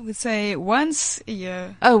 I would say once a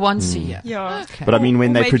year. Oh, once a year. Yeah. Okay. But I mean,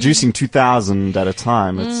 when Or they're maybe- producing 2,000 at a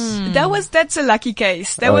time, it's That's a lucky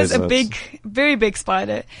case. That Oh, was is a it? very big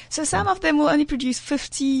spider. So some of them will only produce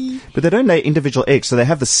 50. but they don't lay individual eggs, so they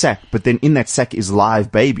have the sac, but then in that sac is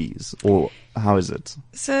live babies, or how is it?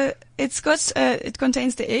 So it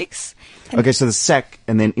contains the eggs. Okay, so the sac,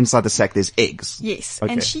 and then inside the sac there's eggs. Yes.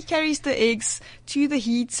 Okay. And she carries the eggs to the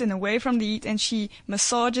heat and away from the heat, and she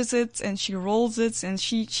massages it and she rolls it and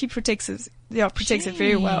she protects it. Yeah, protects it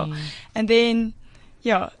very well. Gee. And then,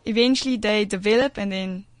 eventually they develop, and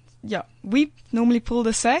then, we normally pull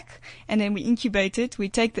the sac and then we incubate it. We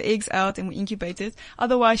take the eggs out and we incubate it.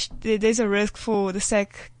 Otherwise, there's a risk for the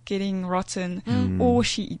sac getting rotten or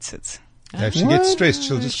she eats it. Now, if she gets stressed,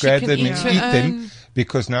 she'll just She grab can them eat and her eat them own.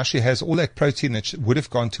 because now she has all that protein that would have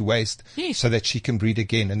gone to waste Yes. so that she can breed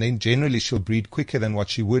again. And then generally she'll breed quicker than what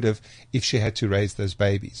she would have if she had to raise those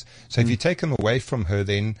babies. So if you take them away from her,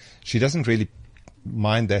 then she doesn't really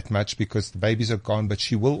mind that much because the babies are gone, but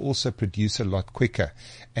she will also produce a lot quicker.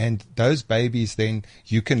 And those babies, then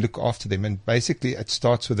you can look after them. And basically it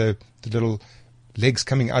starts with the little legs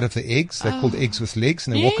coming out of the eggs. They're called eggs with legs,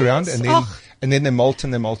 and they walk around, Yes. and then they molt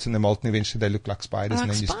and they molt and they molt, and eventually they look like spiders, Like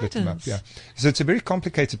and then you split them up. Yeah. spiders. So it's a very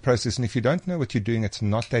complicated process, and if you don't know what you're doing, it's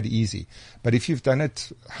not that easy. But if you've done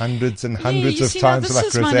it hundreds and hundreds you of see, times, now like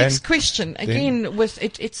this is my Roseanne, next question. Again, with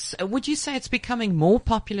it's would you say it's becoming more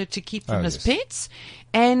popular to keep them Oh, as yes. pets?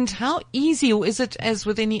 And how easy, or is it, as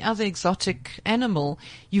with any other exotic animal,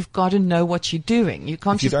 you've got to know what you're doing. You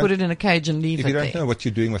can't If you just put don't- it in a cage and leave if it you don't there. know what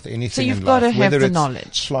you're doing with anything you've in got to life, have whether the it's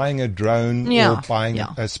knowledge. flying a drone Yeah, or buying yeah.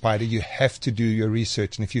 a spider, you have to do your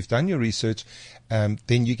research. And if you've done your research,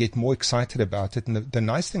 then you get more excited about it. And the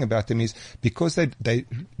nice thing about them is because they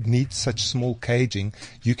need such small caging,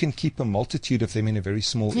 you can keep a multitude of them in a very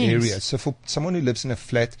small Yes. area. So for someone who lives in a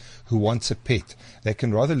flat who wants a pet, they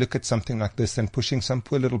can rather look at something like this than pushing some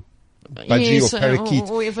poor little budgie Yes, or parakeet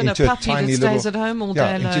or even a into puppy that tiny stays little, at home all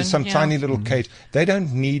yeah, day alone. into some Yeah. tiny little cage. They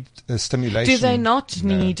don't need stimulation. Do they not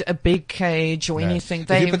No. need a big cage or No. anything?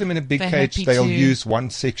 If you put them in a big they're cage, happy they'll to- use one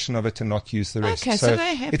section of it and not use the rest. Okay, so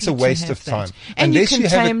they're happy it's a to waste have of that. time. And Unless you can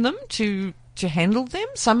have tame them to handle them,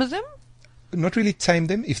 some of them? not really tame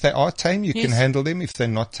them. If they are tame, you can Yes. handle them. If they're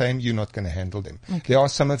not tame, you're not going to handle them. There are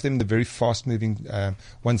some of them, the very fast-moving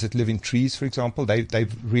ones that live in trees, for example. They're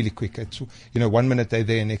really quick. It's, 1 minute they're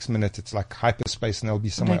there, next minute it's like hyperspace, and they'll be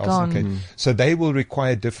somewhere They're else in the gone. cage. So they will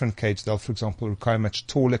require different cages. They'll, for example, require much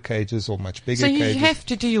taller cages or much bigger So you cages. have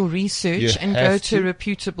to do your research You and go have to a to.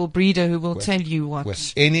 reputable breeder who will tell you what.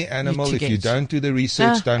 With any animal, to if you get. don't do the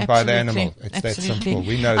research, don't buy the Absolutely. animal. It's Absolutely. that simple.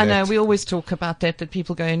 We know I that. know, we always talk about that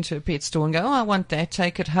people go into a pet store and go, oh, I want that,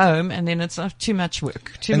 take it home, and then it's too much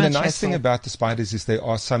work, too And much the nice hassle. thing about the spiders is there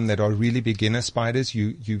are some that are really beginner spiders.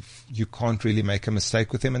 You can't really make a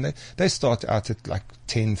mistake with them, and they start out at like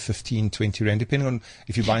 10, 15, 20 rand, depending on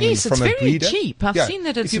if you're buying Yes, them from it's a very breeder. cheap. I've seen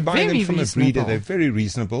that it's if you're buying very them from a breeder, reasonable. they're very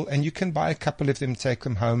reasonable, and you can buy a couple of them, take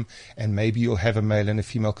them home, and maybe you'll have a male and a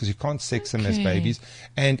female because you can't sex them as Okay. babies.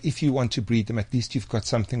 And if you want to breed them, at least you've got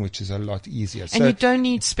something which is a lot easier. And you don't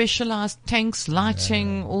need specialized tanks,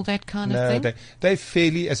 lighting, all that kind of No, thing? they're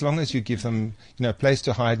fairly, as long as you give them, a place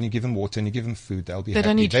to hide and you give them water and you give them food, they'll be They happy.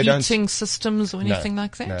 don't need They heating systems or anything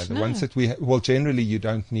like that? No, the ones that generally you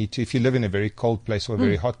don't need to. If you live in a very cold place or a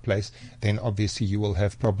very hot place, then obviously you will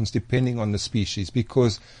have problems depending on the species,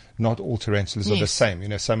 because not all tarantulas are the Yes.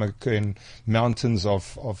 same. Some occur in mountains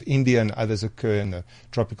of India and others occur in the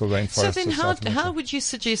tropical rainforests. So then of South how America. would you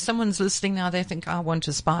suggest someone's listening now, they think, I want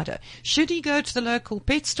a spider. Should he go to the local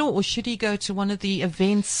pet store or should he go to one of the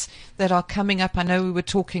events that are coming up? I know we were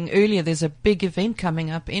talking earlier, there's a big event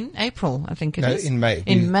coming up in April, I think it is. In May.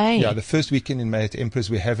 In May. Yeah, the first weekend in May at Emperor's,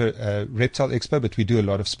 we have a reptile expo, but we do a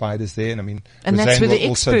lot of spiders there. And I mean, And that's Roseanne where the will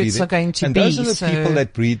also be experts there. are going to and be, those are the so people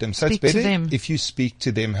that breed them. So it's speak to better them. if you speak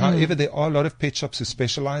to them. However, there are a lot of pet shops who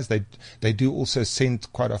specialize. They do also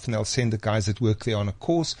send, quite often they'll send the guys that work there on a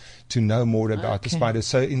course to know more about the Okay. spiders.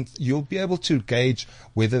 So you'll be able to gauge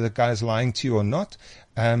whether the guy's lying to you or not.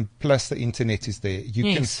 Plus the internet is there. You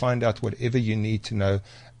can Yes. find out whatever you need to know.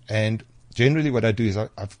 And generally what I do is I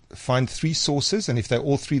find 3 sources, and if they're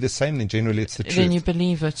all 3 the same, then generally it's the truth. Then you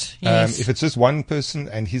believe it. Yes. If it's just one person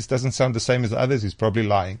and his doesn't sound the same as the others, he's probably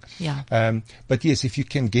lying. Yeah. But yes, if you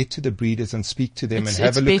can get to the breeders and speak to them It's- and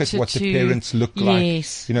have a it's look at better what the to- parents look like,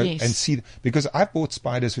 Yes, yes. and see, because I bought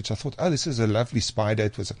spiders which I thought, oh, this is a lovely spider.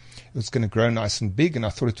 It was going to grow nice and big, and I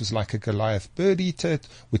thought it was like a Goliath bird eater,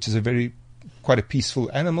 which is quite a peaceful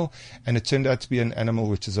animal, and it turned out to be an animal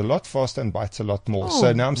which is a lot faster and bites a lot more. Oh.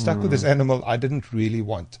 So now I'm stuck with this animal I didn't really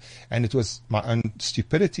want, and it was my own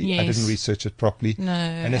stupidity. I Yes. didn't research it properly, No,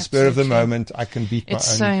 and a spur of the absolutely. moment I can beat It's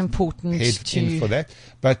my so own important head to in for that.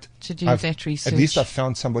 But to do I've- that research. At least I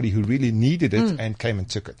found somebody who really needed it and came and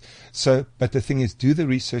took it. So, but the thing is, do the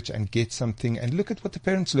research and get something, and look at what the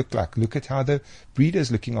parents look like. Look at how the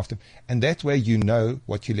breeder's looking after them, and that way you know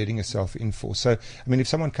what you're letting yourself in for. So, I mean, if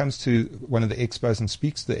someone comes to one of the expos and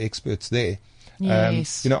speaks to the experts there,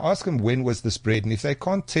 Yes. ask them, when was this bred, and if they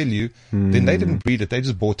can't tell you, then they didn't breed it. They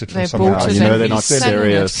just bought it from They someone bought else. it You know and they're not reselling it.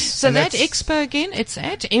 serious. So And that that's- expo again, it's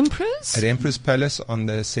at Emperor's? At Emperor's Palace on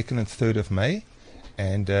the 2nd and 3rd of May.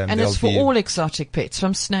 And and there'll it's for be- all exotic pets,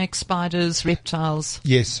 from snakes, spiders, reptiles.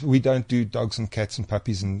 Yes, we don't do dogs and cats and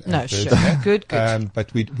puppies and No, birds sure. and that. Good, good.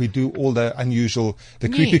 But we do all the unusual, the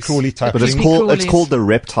Yes. creepy crawly type But it's things. Creepy called crawlies. the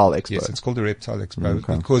Reptile Expo. Yes, it's called the Reptile Expo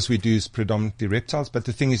Okay. because we do predominantly reptiles. But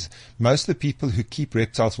the thing is, most of the people who keep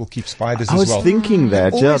reptiles will keep spiders I as was well. thinking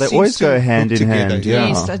that. Yeah, they seems always to go hand hook in together, hand. yeah. Yeah.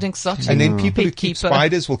 Yes, an exotic And then people who pet keep keeper.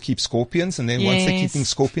 spiders will keep scorpions, and then once they're Yes. keeping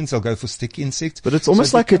scorpions, they'll go for stick insects. But it's So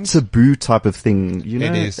almost it like becomes- a taboo type of thing, you know.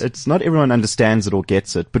 It is. It's not everyone understands it or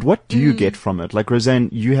gets it. But what do you get from it? Like Roseanne,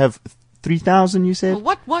 you have 3,000, you said?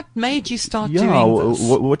 What made you start Yeah, doing this?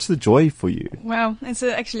 what's the joy for you? Wow, it's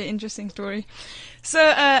actually an interesting story. So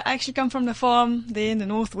I actually come from the farm there in the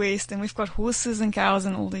northwest, and we've got horses and cows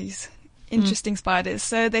and all these interesting spiders.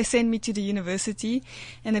 So they sent me to the university,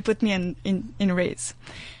 and they put me in res.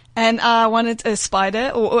 And I wanted a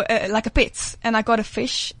spider or like a pet, and I got a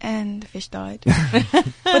fish, and the fish died.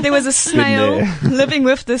 But there was a snail living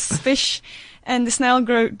with this fish, and the snail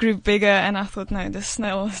grew bigger, and I thought, no, this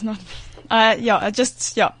snail is not.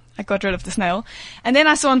 I got rid of the snail. And then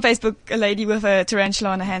I saw on Facebook a lady with a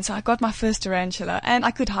tarantula on her hand. So I got my first tarantula, and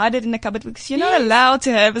I could hide it in the cupboard because you're not allowed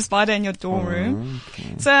to have a spider in your dorm room.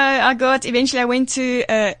 Okay. So eventually I went to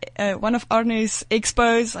one of Arno's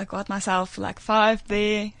expos. I got myself like 5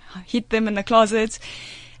 there, hid them in the closet.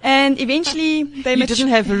 And eventually they You didn't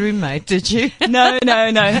have a roommate, did you? No.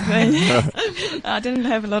 I didn't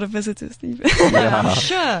have a lot of visitors either. I'm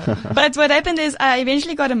sure. But what happened is I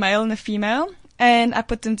eventually got a male and a female, and I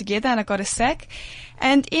put them together, and I got a sack.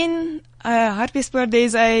 And in Hartbeespoort,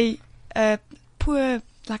 there's a poor,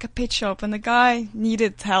 like a pet shop, and the guy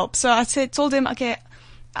needed help. So I told him, okay,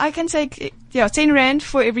 I can take 10 rand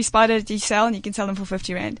for every spider that you sell, and you can sell them for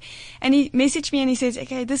 50 rand. And he messaged me and he says,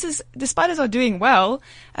 okay, the spiders are doing well.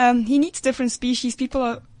 He needs different species. People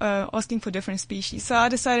are asking for different species. So I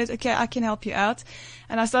decided, okay, I can help you out.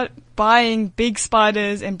 And I started buying big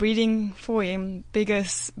spiders and breeding for him bigger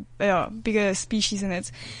species in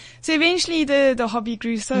it. So eventually the hobby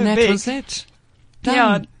grew so And that big. was it. Done.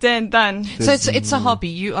 Yeah, then done. So it's a hobby.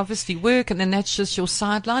 You obviously work, and then that's just your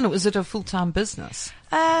sideline, or is it a full-time business?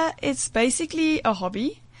 It's basically a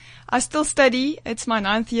hobby. I still study. It's my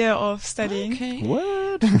 9th year of studying. Okay.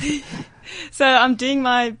 What? So I'm doing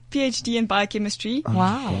my PhD in biochemistry.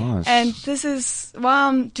 Wow. Gosh. And this is while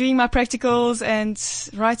I'm doing my practicals and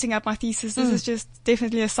writing up my thesis. This is just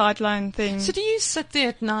definitely a sideline thing. So do you sit there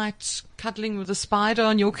at night cuddling with a spider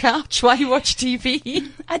on your couch while you watch TV?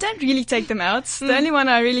 I don't really take them out. The only one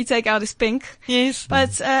I really take out is Pink. Yes.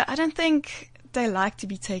 But I don't think they like to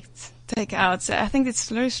be take out. So I think it's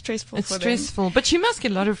very stressful It's for stressful, but you must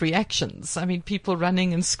get a lot of reactions. I mean, people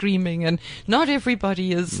running and screaming, and not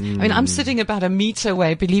everybody is. I mean, I'm sitting about a meter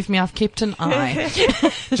away. Believe me, I've kept an eye.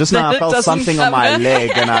 Just now I It felt doesn't something on my cover.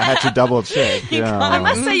 leg, and I had to double check. You Yeah. I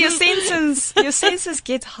must say your senses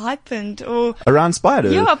get heightened, or Around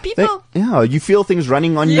spiders. Yeah, people- You feel things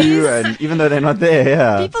running on you, Yes. and even though they're not there,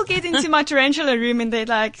 yeah. people get into my tarantula room and they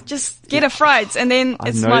like just get a fright, and then I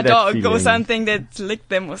it's know my that dog or feeling. something that licked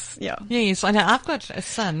them. Yes, I know. I've got a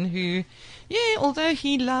son who, although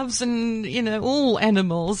he loves all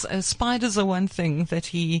animals, spiders are one thing that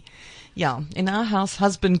he. Yeah, in our house,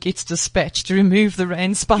 husband gets dispatched to remove the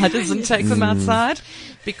rain spiders and take them outside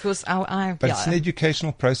because But it's an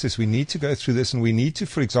educational process. We need to go through this, and we need to,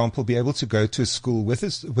 for example, be able to go to a school with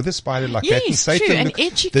a spider like that and Yes, say true, to them, and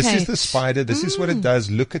look, this is educate. the spider, this is what it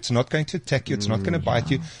does. Look, it's not going to attack you, it's not going to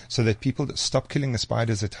bite you, so that people stop killing the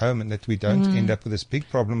spiders at home, and that we don't end up with this big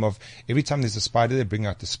problem of every time there's a spider, they bring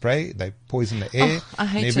out the spray, they poison the air I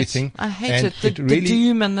hate and it. everything. I hate and it. The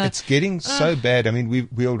doom and the- it's getting so bad. I mean,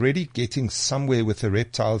 we're already getting somewhere with the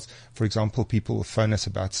reptiles. For example, people will phone us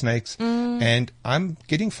about snakes, and I'm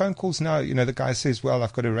getting phone calls now. The guy says, well,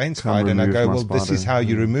 I've got a rain spider, and I remove go, my well, this is spider. how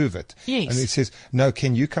you remove it. Yes. And he says, no,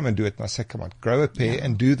 can you come and do it? And I say, come on, grow a pair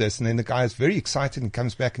and do this. And then the guy is very excited and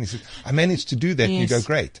comes back and he says, I managed to do that. And you Yes. go,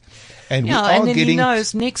 great. And we Yeah, are and then he getting,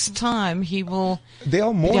 knows next time he will. there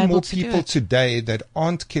are more be and able more to do people it. today that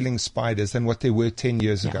aren't killing spiders than what they were 10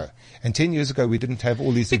 years ago. And 10 years ago, we didn't have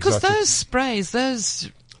all these Because exotic. those sprays, those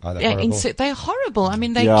Oh, they're horrible. they're horrible. I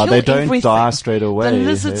mean, they Yeah, kill they don't everything. die straight away, The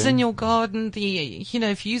lizards hey? in your garden,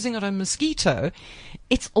 if you're using it on mosquito,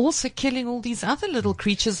 it's also killing all these other little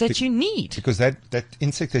creatures that you need. Because that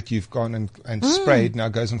insect that you've gone and sprayed now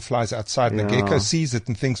goes and flies outside, and the Yeah. gecko sees it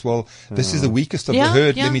and thinks, well, this is the weakest of Yeah, the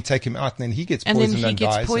herd. yeah. Let me take him out, and then he gets And then poisoned he and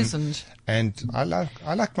gets dies. poisoned. And I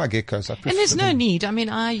like my geckos. I prefer And there's no them. need. I mean,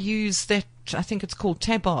 I use that, I think it's called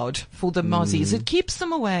Tabard for the mozzies. It keeps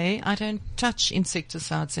them away. I don't touch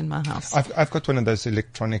insecticides in my house. I've got one of those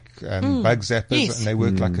electronic bug zappers, Yes. and they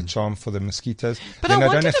work like a charm for the mosquitoes. But then I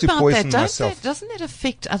don't wondered have to about poison that. myself. Doesn't that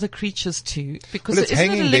affect other creatures too? Because Well, it's isn't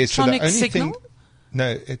hanging it there, so the electronic only signal? thing.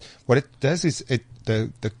 No, what it does is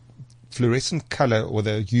the fluorescent color or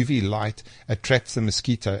the UV light attracts the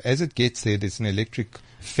mosquito. As it gets there, there's an electric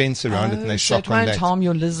fence around it, and they so shock it on won't that. harm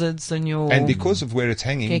your lizards and your. And because of where it's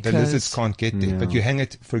hanging, the geckos. lizards can't get there. But you hang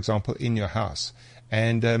it, for example, in your house.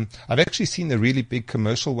 And I've actually seen the really big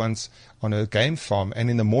commercial ones on a game farm. And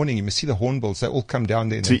in the morning, you must see the hornbills. They all come down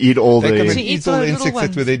there. To eat all they the- come and To eat eat all the the little insects that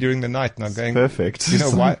ones. were there during the night. And I'm going, Perfect. You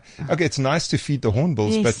know why? Okay, it's nice to feed the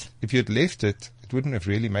hornbills, Yes. but if you'd left it, it wouldn't have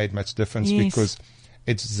really made much difference Yes. because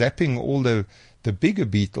it's zapping all the bigger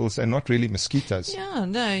beetles and not really mosquitoes. Yeah,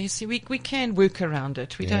 no, you see, we can work around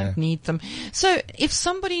it. We Yeah. don't need them. So if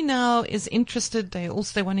somebody now is interested, they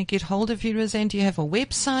want to get hold of you, Roseanne, do you have a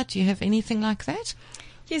website? Do you have anything like that?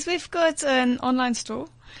 Yes, we've got an online store.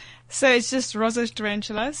 So it's just Roz's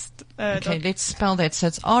Tarantulas. Okay, let's spell that. So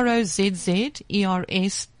it's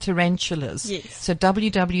ROZZERS Tarantulas. Yes. So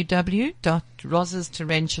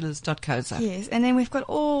www.rozestarantulas.co.za. Yes, and then we've got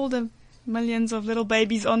all the millions of little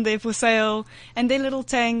babies on there for sale, and their little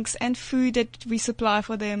tanks and food that we supply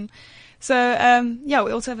for them. So, yeah,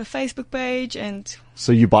 we also have a Facebook page, and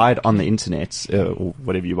So you buy it on the internet, or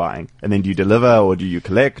whatever you're buying, and then do you deliver or do you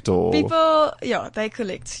collect or? people, yeah, they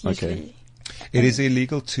collect usually. Okay. It is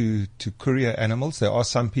illegal to courier animals. There are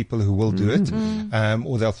some people who will do it,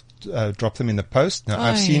 or they'll drop them in the post. Now,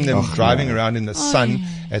 I've seen them driving around in the sun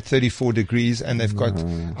at 34 degrees, and they've got,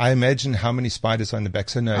 I imagine how many spiders are in the back.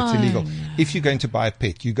 So no, it's illegal. If you're going to buy a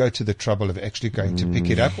pet, you go to the trouble of actually going to pick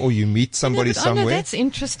it up, or you meet somebody Oh, no, somewhere. that's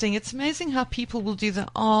interesting. It's amazing how people will do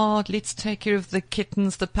let's take care of the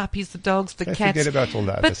kittens, the puppies, the dogs, the They cats. forget about all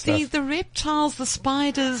the other but stuff. the reptiles, the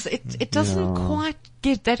spiders, it doesn't quite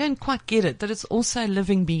they don't quite get it, that it's also a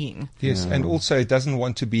living being. Yes, and also it doesn't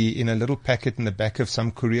want to be in a little packet in the back of some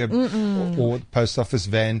courier or post office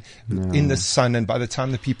van in the sun, and by the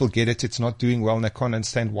time the people get it, it's not doing well and they can't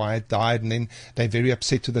understand why it died, and then they're very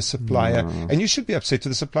upset to the supplier. And you should be upset to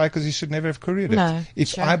the supplier because you should never have couriered it. No, If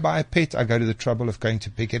sure. I buy a pet, I go to the trouble of going to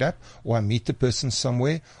pick it up, or I meet the person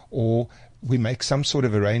somewhere, or we make some sort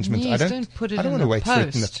of arrangement. Yes, I don't put it I don't in want to the wait for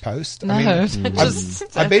it in the post. post. No, I mean,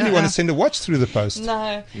 just- I barely want to send a watch through the post.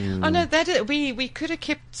 No. Oh no, we could have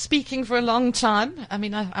kept speaking for a long time. I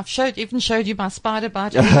mean, I've even showed you my spider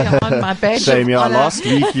bite earlier on, my badge Shame, of yeah. honor. Last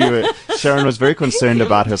week, Sharon was very concerned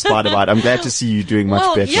about her spider bite. I'm glad to see you doing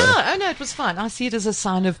much better. Yeah, oh no, it was fine. I see it as a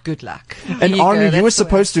sign of good luck. And There go, Arnie, you that's were the way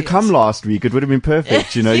supposed I to see come it. last week. It would have been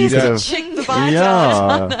perfect. You Yes, could to have. check the bite Yeah.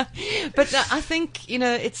 out. But I think,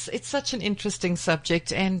 it's such an interesting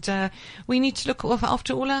subject, and we need to look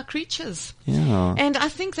after all our creatures. Yeah. And I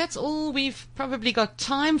think that's all we've probably got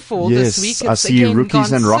time for Yes, this week. I It's see again rookies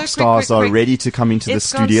gone and so rock quick, stars quick, are quick. ready to come into the It's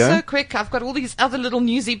studio. gone so quick. I've got all these other little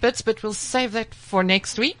newsy bits, but we'll save that for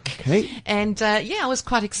next week. Okay. And I was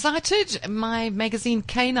quite excited. My magazine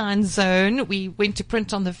Canine Zone, we went to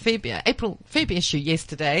print on the Feb issue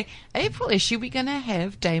yesterday. April issue, we're going to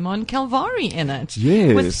have Damon Calvari in it.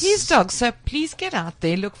 Yes. With his dog. So please get out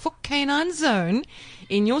there, look for Canine Zone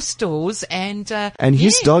in your stores, and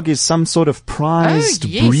his dog is some sort of prized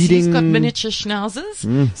yes, breeding. he's got miniature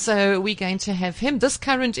schnauzers. So we're going to have him. This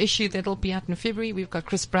current issue that'll be out in February, we've got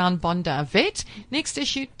Chris Brown, Bonda Vet. Next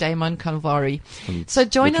issue, Damon Calvari. So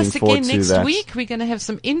join looking us forward again to next that. week. We're going to have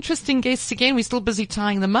some interesting guests again. We're still busy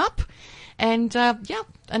tying them up. And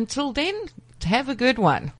until then, have a good one.